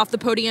comes off the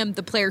podium,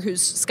 the player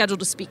who's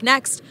scheduled to speak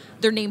next,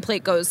 their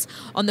nameplate goes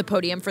on the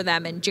podium for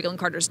them, and Jalen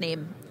Carter's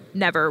name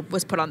never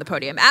was put on the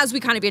podium. As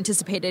we kind of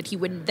anticipated, he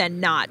would then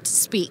not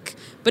speak.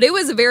 But it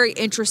was a very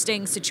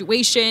interesting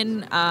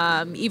situation.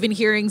 Even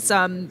hearing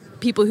some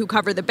people who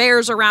cover the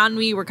Bears around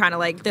me were kind of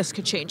like, this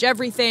could change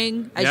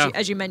everything,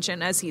 as you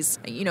mentioned, as he's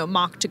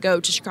mocked to go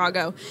to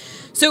Chicago.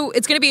 So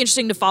it's going to be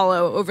interesting to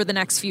follow over the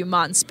next few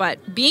months.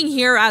 But being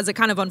here as it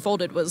kind of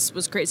unfolded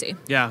was crazy.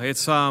 Yeah,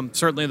 it's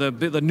certainly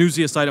the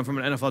newsiest item from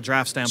an NFL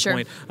draft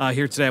standpoint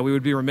here today. We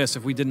would be remiss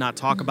if we did not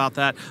talk about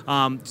that.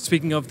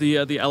 Speaking of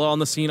the Ella on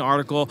the Scene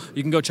article,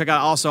 you can go check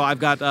out. Also, I've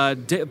got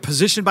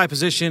position by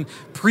position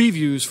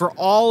previews for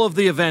all of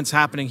the events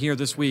happening here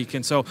this week.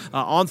 And so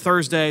on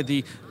Thursday,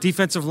 the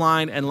defensive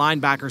line and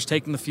linebackers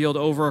taking the field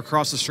over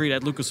across the street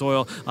at Lucas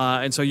Oil.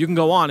 And so you can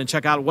go on and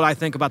check out what I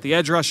think about the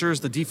edge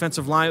rushers, the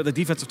defensive line, the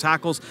defensive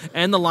tackles,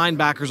 and the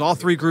linebackers. All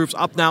three groups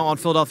up now on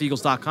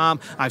PhiladelphiaEagles.com.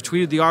 I've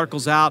tweeted the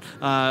articles out,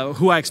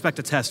 who I expect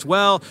to test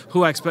well,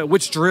 who I expect,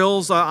 which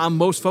drills I'm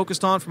most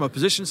focused on from a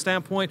position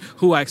standpoint,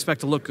 who I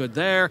expect to look good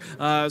there.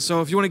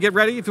 So if you want to get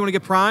ready, if you want to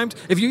get primed,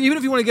 even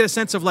if you want to get a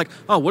sense of like,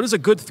 oh, what does a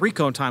good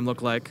 3-cone time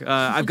look like?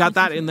 I've got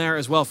that in there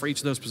as well for each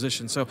of those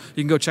positions. So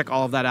you can go check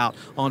all of that out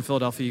on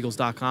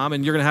PhiladelphiaEagles.com.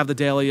 And you're going to have the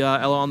daily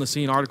Ella on the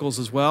Scene articles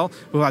as well.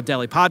 We'll have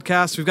daily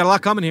podcasts. We've got a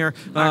lot coming here.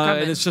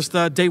 And it's just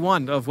day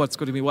one of what's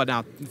going to be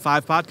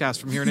 5 podcasts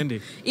from here in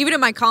Indy. Even in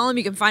my column,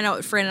 you can find out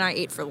what Fran and I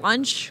ate for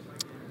lunch.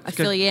 I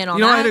fill you in on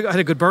that. I had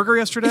a good burger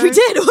yesterday. We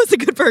did. It was a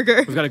good burger.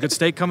 We've got a good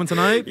steak coming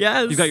tonight.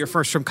 Yes. You've got your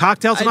first shrimp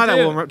cocktail tonight.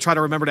 I will try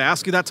to remember to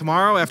ask you that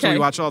tomorrow after we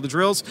watch all the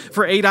drills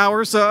for 8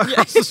 hours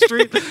across the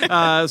street.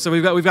 So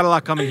we've got a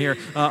lot coming here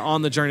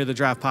on the Journey to the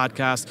Draft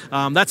podcast.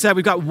 That said,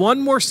 we've got one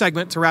more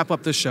segment to wrap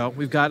up this show.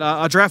 We've got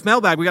a draft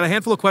mailbag. We got a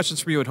handful of questions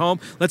for you at home.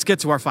 Let's get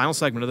to our final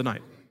segment of the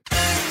night.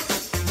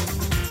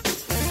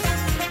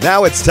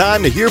 Now it's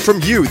time to hear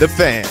from you, the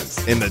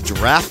fans, in the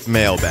draft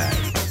mailbag.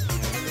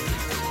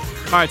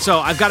 All right, so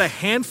I've got a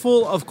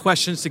handful of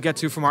questions to get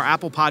to from our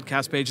Apple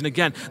Podcast page. And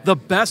again, the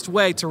best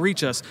way to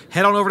reach us,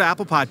 head on over to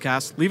Apple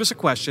Podcasts, leave us a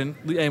question,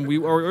 and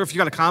or if you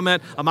got a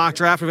comment, a mock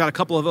draft, we've got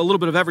a little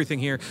bit of everything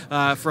here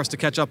for us to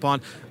catch up on.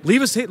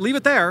 Leave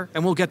it there,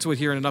 and we'll get to it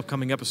here in an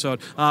upcoming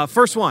episode.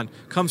 First one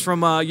comes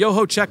from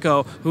Yoho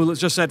Checo, who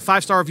just said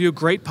 5-star review,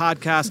 great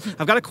podcast.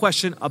 I've got a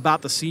question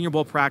about the Senior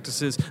Bowl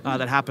practices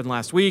that happened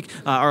last week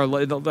or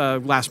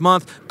last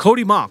month.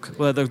 Cody Mauch,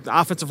 the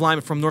offensive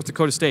lineman from North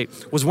Dakota State,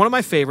 was one of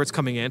my favorites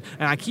coming in,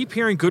 and I keep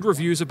hearing good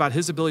reviews about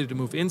his ability to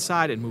move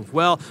inside and move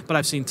well, but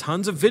I've seen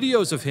tons of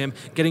videos of him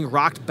getting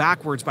rocked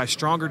backwards by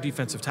stronger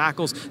defensive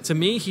tackles. To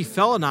me, he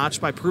fell a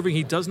notch by proving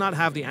he does not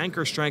have the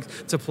anchor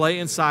strength to play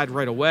inside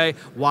right away.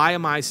 Why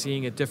am I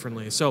seeing it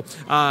differently? So,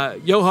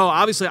 Yoho,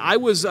 obviously, I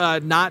was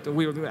not,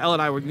 Elle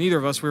and I were, neither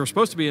of us, we were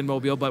supposed to be in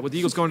Mobile, but with the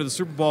Eagles going to the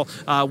Super Bowl,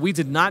 we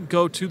did not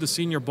go to the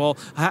Senior Bowl.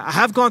 I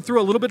have gone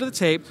through a little bit of the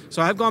tape,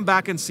 so I have gone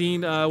back and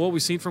seen what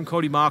we've seen from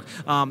Cody Mauch.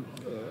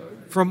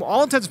 From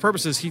all intents and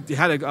purposes, he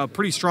had a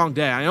pretty strong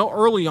day. I know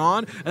early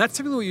on, and that's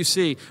typically what you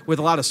see with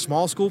a lot of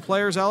small school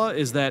players, Ella,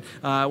 is that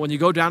when you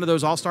go down to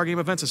those All-Star Game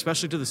events,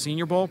 especially to the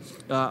Senior Bowl,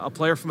 a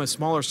player from a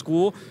smaller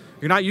school,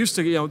 you're not used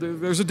to,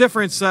 there's a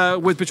difference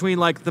between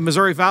like the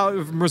Missouri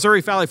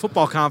Valley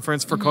Football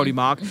Conference for Cody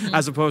Mauch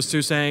as opposed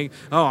to saying,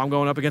 oh, I'm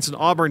going up against an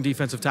Auburn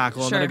defensive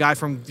tackle and then a guy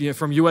from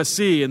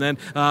USC and then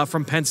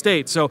from Penn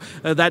State. So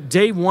that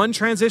day one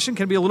transition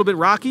can be a little bit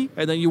rocky,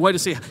 and then you wait to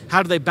see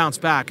how do they bounce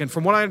back. And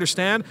from what I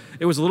understand,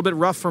 it was a little bit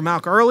rough for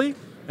Mauch early,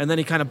 and then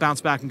he kind of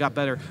bounced back and got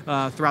better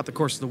throughout the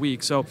course of the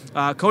week. So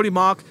Cody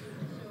Mauch,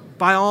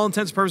 by all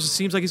intents and purposes,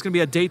 seems like he's going to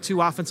be a day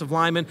 2 offensive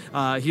lineman.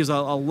 He was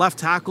a left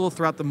tackle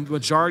throughout the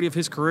majority of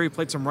his career. He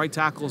played some right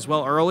tackle as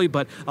well early,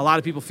 but a lot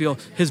of people feel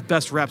his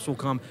best reps will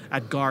come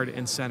at guard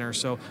and center.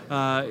 So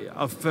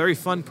a very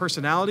fun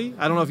personality.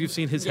 I don't know if you've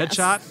seen his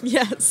headshot.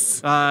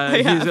 Yes.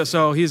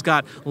 So he's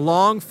got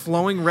long,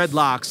 flowing red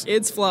locks.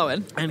 It's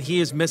flowing. And he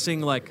is missing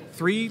like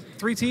three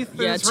teeth?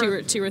 Yeah,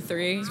 two or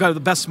three. He's got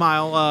the best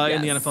smile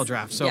in the NFL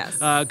draft.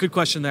 So good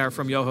question there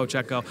from Yoho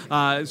Checo.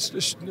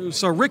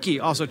 So Ricky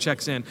also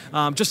checks in.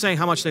 Just saying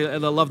how much they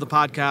love the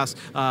podcast.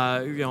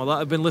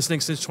 I've been listening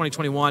since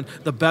 2021.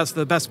 The best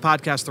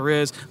podcast there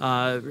is.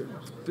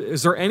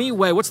 Is there any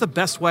way, what's the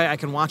best way I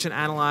can watch and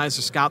analyze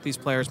or scout these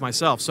players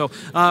myself? So,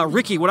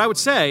 Ricky, what I would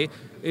say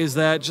is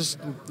that just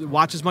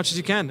watch as much as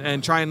you can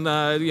and try and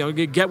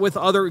get with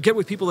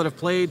people that have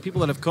played,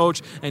 people that have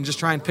coached, and just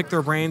try and pick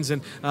their brains,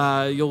 and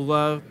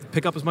you'll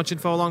pick up as much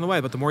info along the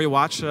way. But the more you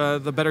watch,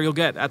 the better you'll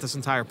get at this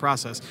entire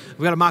process.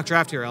 We got a mock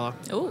draft here, Ella.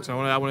 Ooh. So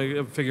I want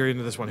to figure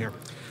into this one here.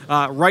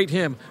 Write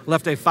Him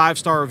left a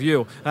 5-star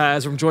review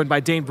as I'm joined by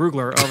Dane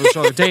Brugler over the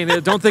shoulder. Dane,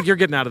 don't think you're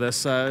getting out of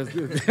this. You're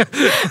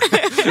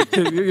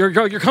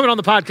coming on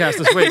the podcast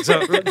this week.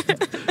 So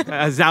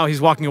as now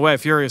he's walking away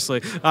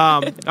furiously.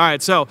 All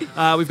right, so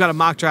we've got a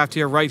mock draft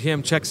here. Write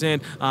Him checks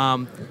in.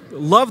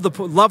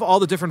 love all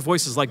the different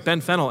voices like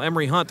Ben Fennell,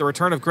 Emery Hunt, the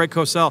return of Greg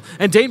Cosell,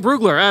 and Dane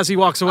Brugler as he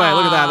walks away.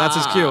 Look at that. That's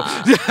his cue.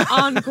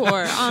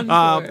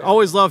 Encore.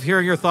 Always love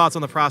hearing your thoughts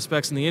on the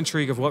prospects and the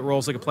intrigue of what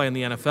roles they could play in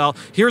the NFL.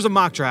 Here's a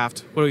mock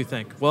draft. What do you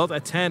think? Well,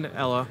 at 10,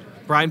 Ella,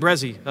 Brian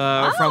Bresee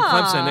from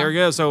Clemson. There you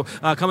go. So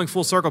coming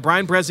full circle,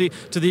 Brian Bresee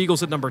to the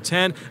Eagles at number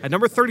 10. At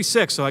number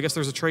 36, so I guess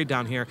there's a trade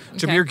down here,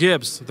 Jahmyr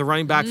Gibbs, the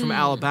running back from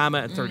Alabama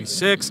at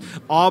 36.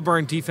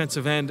 Auburn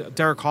defensive end,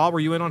 Derek Hall. Were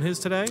you in on his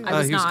today? I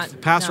was not.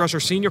 Rusher,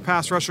 senior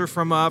pass rusher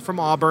from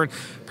Auburn.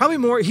 Probably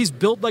more, he's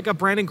built like a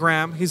Brandon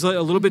Graham. He's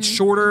a little bit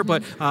shorter,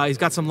 but he's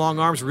got some long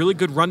arms, really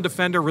good run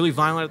defender, really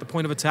violent at the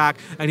point of attack,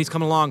 and he's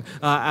coming along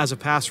as a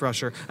pass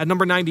rusher. At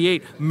number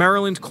 98,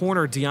 Maryland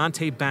corner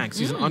Deonte Banks.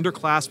 He's an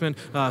underclassman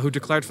who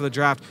declared for the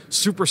draft,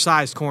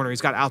 supersized corner.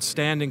 He's got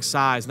outstanding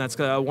size, and that's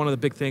one of the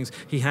big things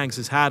he hangs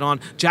his hat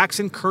on.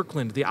 Jackson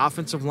Kirkland, the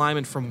offensive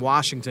lineman from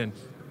Washington,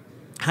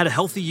 had a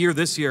healthy year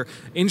this year.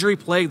 Injury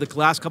plagued the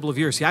last couple of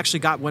years. He actually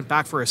went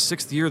back for his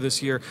 6th year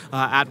this year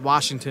at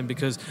Washington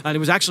because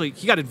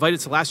he got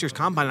invited to last year's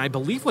combine, and I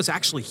believe was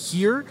actually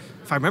here,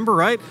 if I remember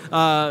right.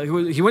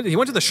 He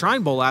went to the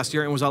Shrine Bowl last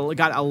year and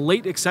got a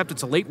late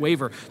acceptance, a late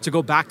waiver to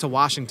go back to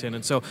Washington.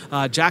 And so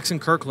Jackson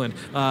Kirkland,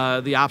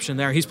 the option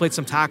there. He's played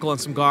some tackle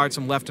and some guard,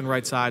 some left and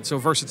right side. So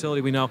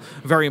versatility, we know,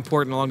 very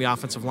important along the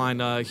offensive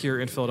line here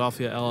in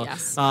Philadelphia, Ella.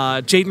 Yes.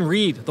 Jaden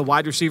Reed, the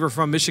wide receiver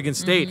from Michigan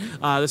State.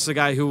 This is a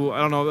guy who, I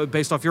don't know,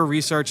 based off your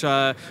research,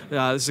 this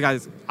is a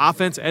guy's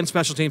offense and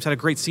special teams had a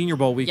great Senior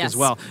Bowl week as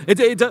well.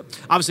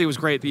 Obviously, it was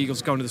great, the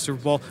Eagles going to the Super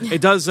Bowl.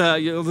 It does,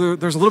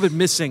 there's a little bit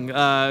missing,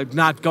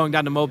 not going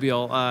down to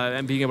Mobile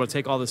and being able to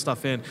take all this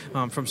stuff in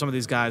from some of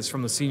these guys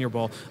from the Senior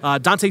Bowl.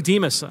 Dante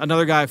Demas,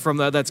 another guy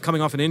that's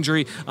coming off an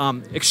injury,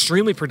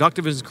 extremely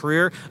productive in his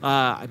career.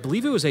 I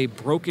believe it was a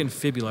broken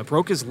fibula,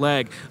 broke his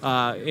leg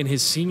in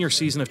his senior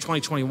season of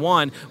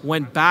 2021,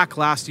 went back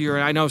last year,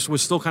 and I know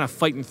was still kind of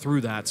fighting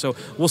through that. So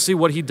we'll see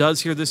what he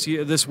does here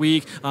this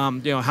week,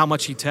 how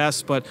much he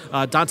tests, but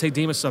Dante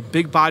Demas is a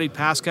big-bodied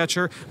pass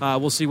catcher.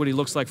 We'll see what he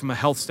looks like from a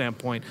health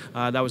standpoint.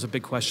 That was a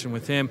big question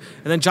with him.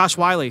 And then Josh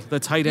Wiley, the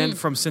tight end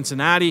from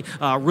Cincinnati,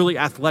 really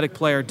athletic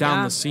player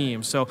down the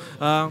seam. So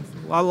a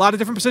lot of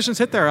different positions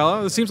hit there,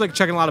 Ella. It seems like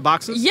checking a lot of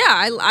boxes. Yeah,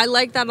 I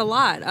like that a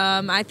lot.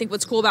 I think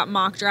what's cool about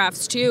mock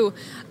drafts, too,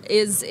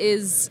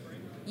 is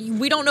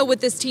we don't know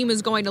what this team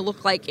is going to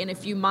look like in a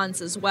few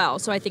months as well.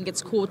 So I think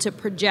it's cool to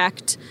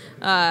project,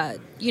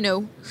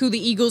 who the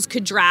Eagles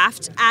could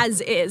draft as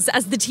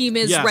the team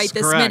is right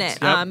this minute.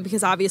 Yep.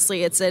 Because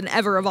obviously it's an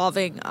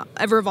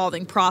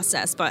ever-evolving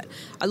process. But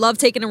I love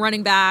taking a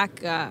running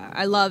back.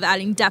 I love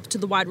adding depth to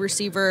the wide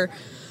receiver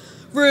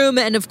room.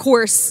 And, of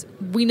course,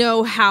 we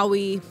know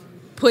Howie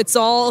puts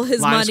all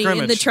his money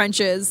in the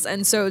trenches,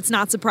 and so it's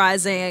not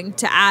surprising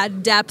to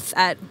add depth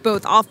at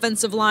both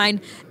offensive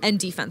line and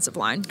defensive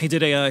line. He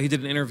did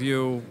an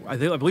interview, I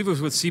believe it was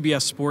with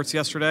CBS Sports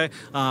yesterday,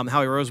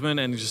 Howie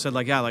Roseman, and he just said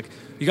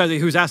you guys,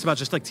 he was asked about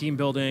just like team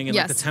building and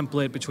like the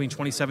template between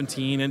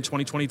 2017 and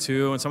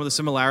 2022 and some of the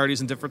similarities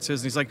and differences,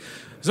 and he's like,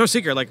 there's no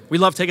secret, like we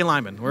love taking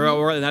linemen.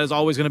 That is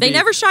always going to be. They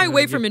never shy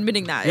away from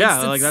admitting that.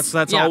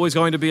 That's always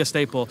going to be a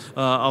staple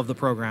of the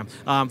program.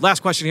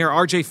 Last question here.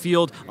 RJ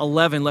Field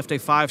 11 left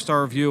a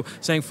 5-star review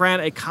saying, Fran,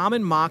 a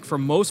common mock for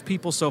most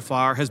people so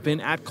far has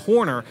been at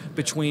corner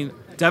between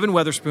Devin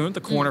Witherspoon,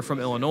 the corner from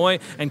Illinois,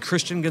 and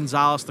Christian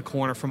Gonzalez, the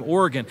corner from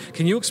Oregon.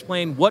 Can you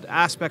explain what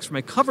aspects from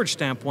a coverage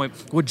standpoint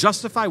would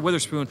justify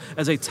Witherspoon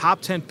as a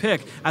top 10 pick,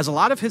 as a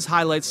lot of his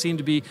highlights seem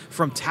to be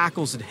from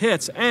tackles and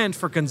hits, and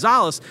for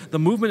Gonzalez, the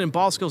movement and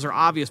ball skills are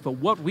obvious, but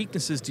what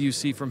weaknesses do you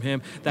see from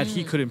him that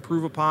he could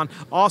improve upon?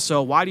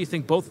 Also, why do you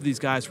think both of these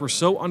guys were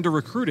so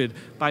under-recruited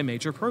by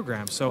major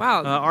programs? So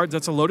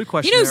that's a loaded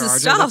question. He knows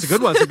his stuff. That's a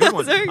good one. That's a good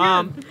one. Very good.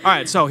 All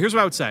right, so here's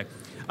what I would say.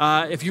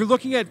 If you're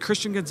looking at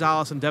Christian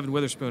Gonzalez and Devin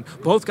Witherspoon,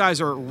 both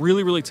guys are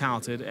really, really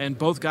talented, and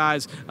both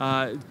guys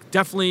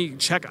definitely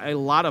check a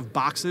lot of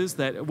boxes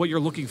that what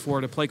you're looking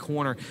for to play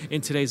corner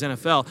in today's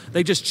NFL.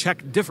 They just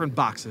check different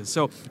boxes.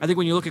 So I think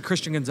when you look at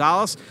Christian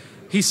Gonzalez,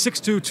 he's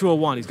 6'2",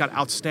 201. He's got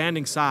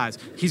outstanding size.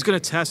 He's going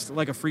to test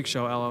like a freak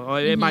show,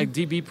 Ella. In my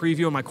DB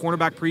preview, in my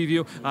cornerback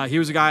preview, he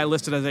was a guy I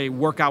listed as a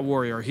workout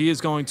warrior. He is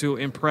going to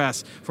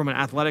impress from an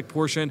athletic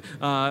portion,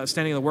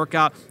 standing in the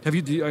workout. Are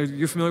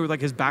you familiar with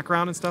like his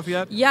background and stuff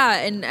yet? Yeah,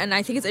 and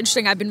I think it's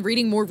interesting. I've been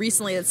reading more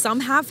recently that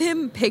some have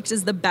him picked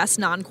as the best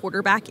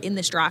non-quarterback in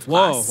this draft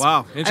class. Whoa,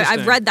 wow, interesting.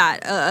 I've read that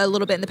a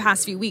little bit in the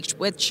past few weeks,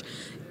 which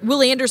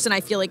Will Anderson,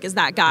 I feel like, is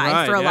that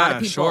guy for a lot of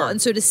people. Sure.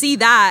 And so to see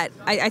that,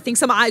 I think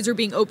some eyes are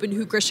being opened to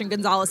who Christian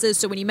Gonzalez is.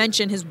 So when you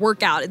mention his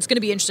workout, it's going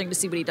to be interesting to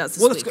see what he does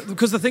this week.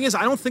 Because the thing is,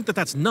 I don't think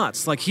that's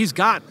nuts. Like, he's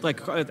got,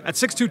 at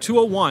 6'2",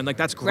 201,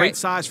 that's great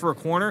size for a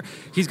corner.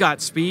 He's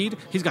got speed.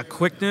 He's got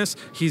quickness.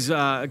 He's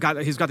got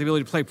the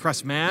ability to play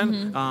press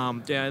man.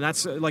 And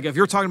that's, if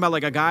you're talking about,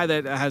 a guy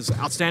that has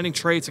outstanding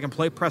traits and can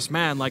play press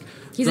man,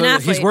 he's an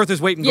athlete. He's worth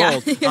his weight in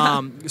gold.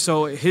 Yeah.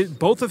 So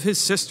both of his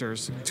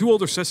sisters, 2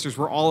 older sisters,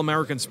 were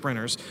All-Americans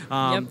sprinters.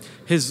 Yep.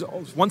 His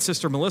one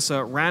sister,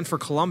 Melissa, ran for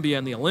Columbia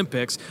in the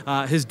Olympics.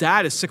 His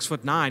dad is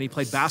 6'9". He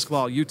played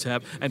basketball at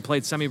UTEP and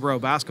played semi-pro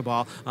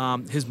basketball.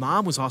 His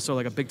mom was also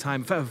like a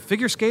big-time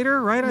figure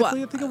skater, right?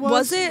 I think it was.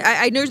 Was it?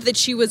 I know that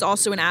she was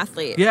also an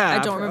athlete. Yeah. I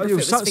don't remember if it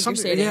was figure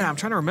skating. Yeah, I'm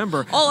trying to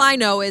remember. All I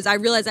know is I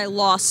realized I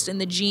lost in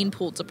the gene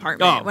pool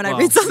department when I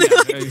read something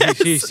like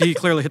this. He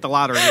clearly hit the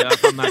lottery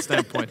from that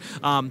standpoint.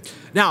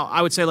 Now,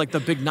 I would say like the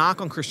big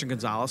knock on Christian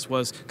Gonzalez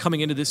was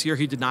coming into this year,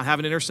 he did not have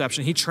an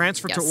interception. He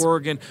transferred to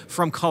Oregon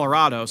from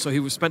Colorado, so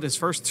he spent his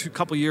first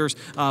couple years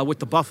with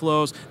the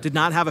Buffaloes, did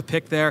not have a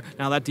pick there.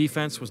 Now, that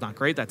defense was not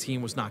great. That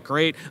team was not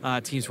great.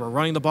 Teams were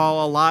running the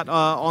ball a lot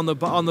on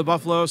the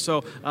Buffaloes.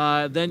 So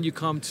then you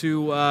come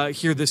to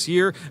here this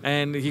year,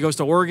 and he goes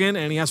to Oregon,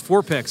 and he has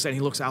 4 picks, and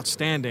he looks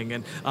outstanding.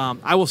 And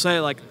I will say,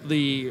 like,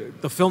 the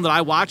film that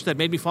I watched that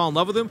made me fall in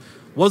love with him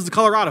was the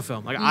Colorado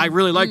film. Like, I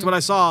really liked what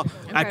I saw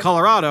at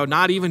Colorado,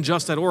 not even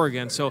just at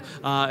Oregon. So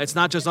it's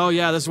not just,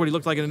 this is what he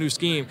looked like in a new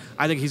scheme.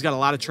 I think he's got a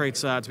lot of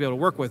traits to be able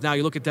to work with. Now,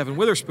 you look at Devin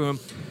Witherspoon,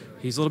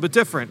 he's a little bit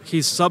different.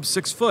 He's sub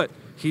 6 foot.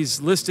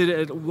 He's listed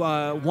at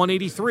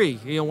 183,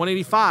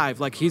 185.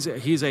 Like,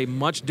 he's a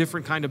much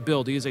different kind of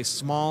build. He is a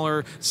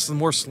smaller,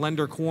 more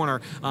slender corner.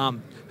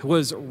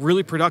 Was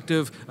really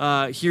productive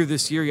here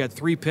this year. He had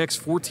 3 picks,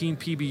 14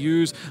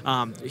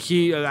 PBUs.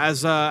 He,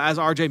 as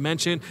RJ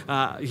mentioned,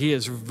 he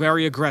is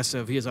very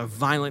aggressive. He is a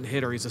violent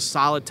hitter. He's a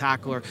solid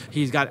tackler.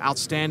 He's got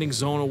outstanding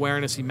zone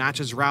awareness. He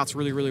matches routes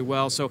really, really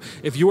well. So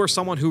if you are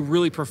someone who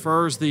really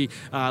prefers the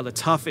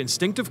tough,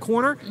 instinctive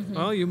corner,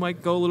 well, you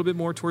might go a little bit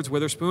more towards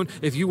Witherspoon.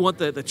 If you want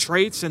the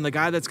traits and the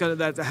guy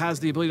that has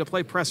the ability to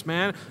play press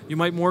man, you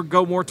might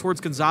go more towards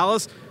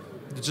Gonzalez.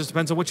 It just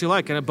depends on what you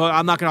like, but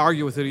I'm not going to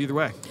argue with it either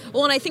way.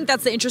 Well, and I think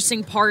that's the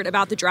interesting part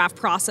about the draft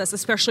process,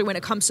 especially when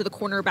it comes to the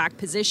cornerback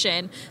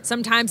position.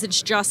 Sometimes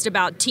it's just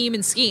about team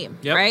and scheme,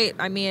 right?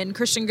 I mean,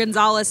 Christian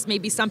Gonzalez,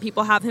 maybe some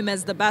people have him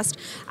as the best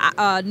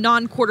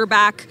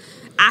non-quarterback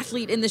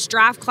athlete in this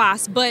draft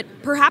class, but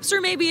perhaps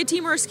there may be a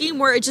team or a scheme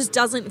where it just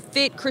doesn't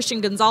fit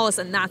Christian Gonzalez,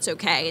 and that's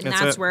okay. And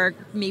that's where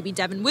maybe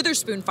Devin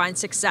Witherspoon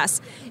finds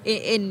success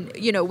in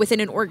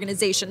within an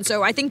organization.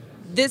 So I think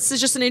this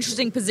is just an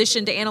interesting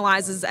position to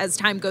analyze as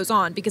time goes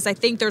on, because I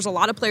think there's a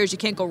lot of players you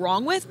can't go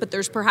wrong with, but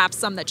there's perhaps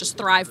some that just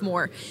thrive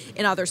more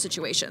in other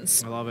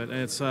situations. I love it. And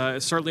it's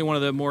certainly one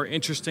of the more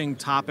interesting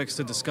topics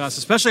to discuss,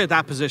 especially at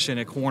that position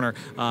at corner.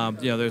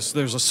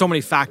 There's so many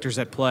factors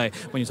at play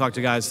when you talk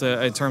to guys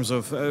in terms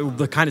of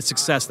the kind of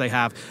success they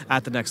have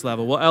at the next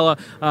level. Well,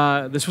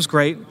 Ella, this was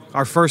great.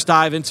 Our first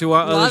dive into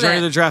the Journey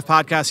of the Draft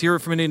podcast here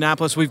from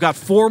Indianapolis. We've got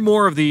 4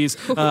 more of these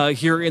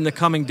here in the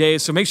coming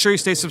days, so make sure you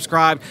stay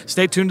subscribed,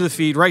 stay tuned to the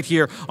feed right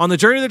here on the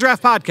Journey of the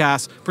Draft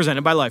podcast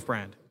presented by Life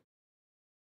Brand.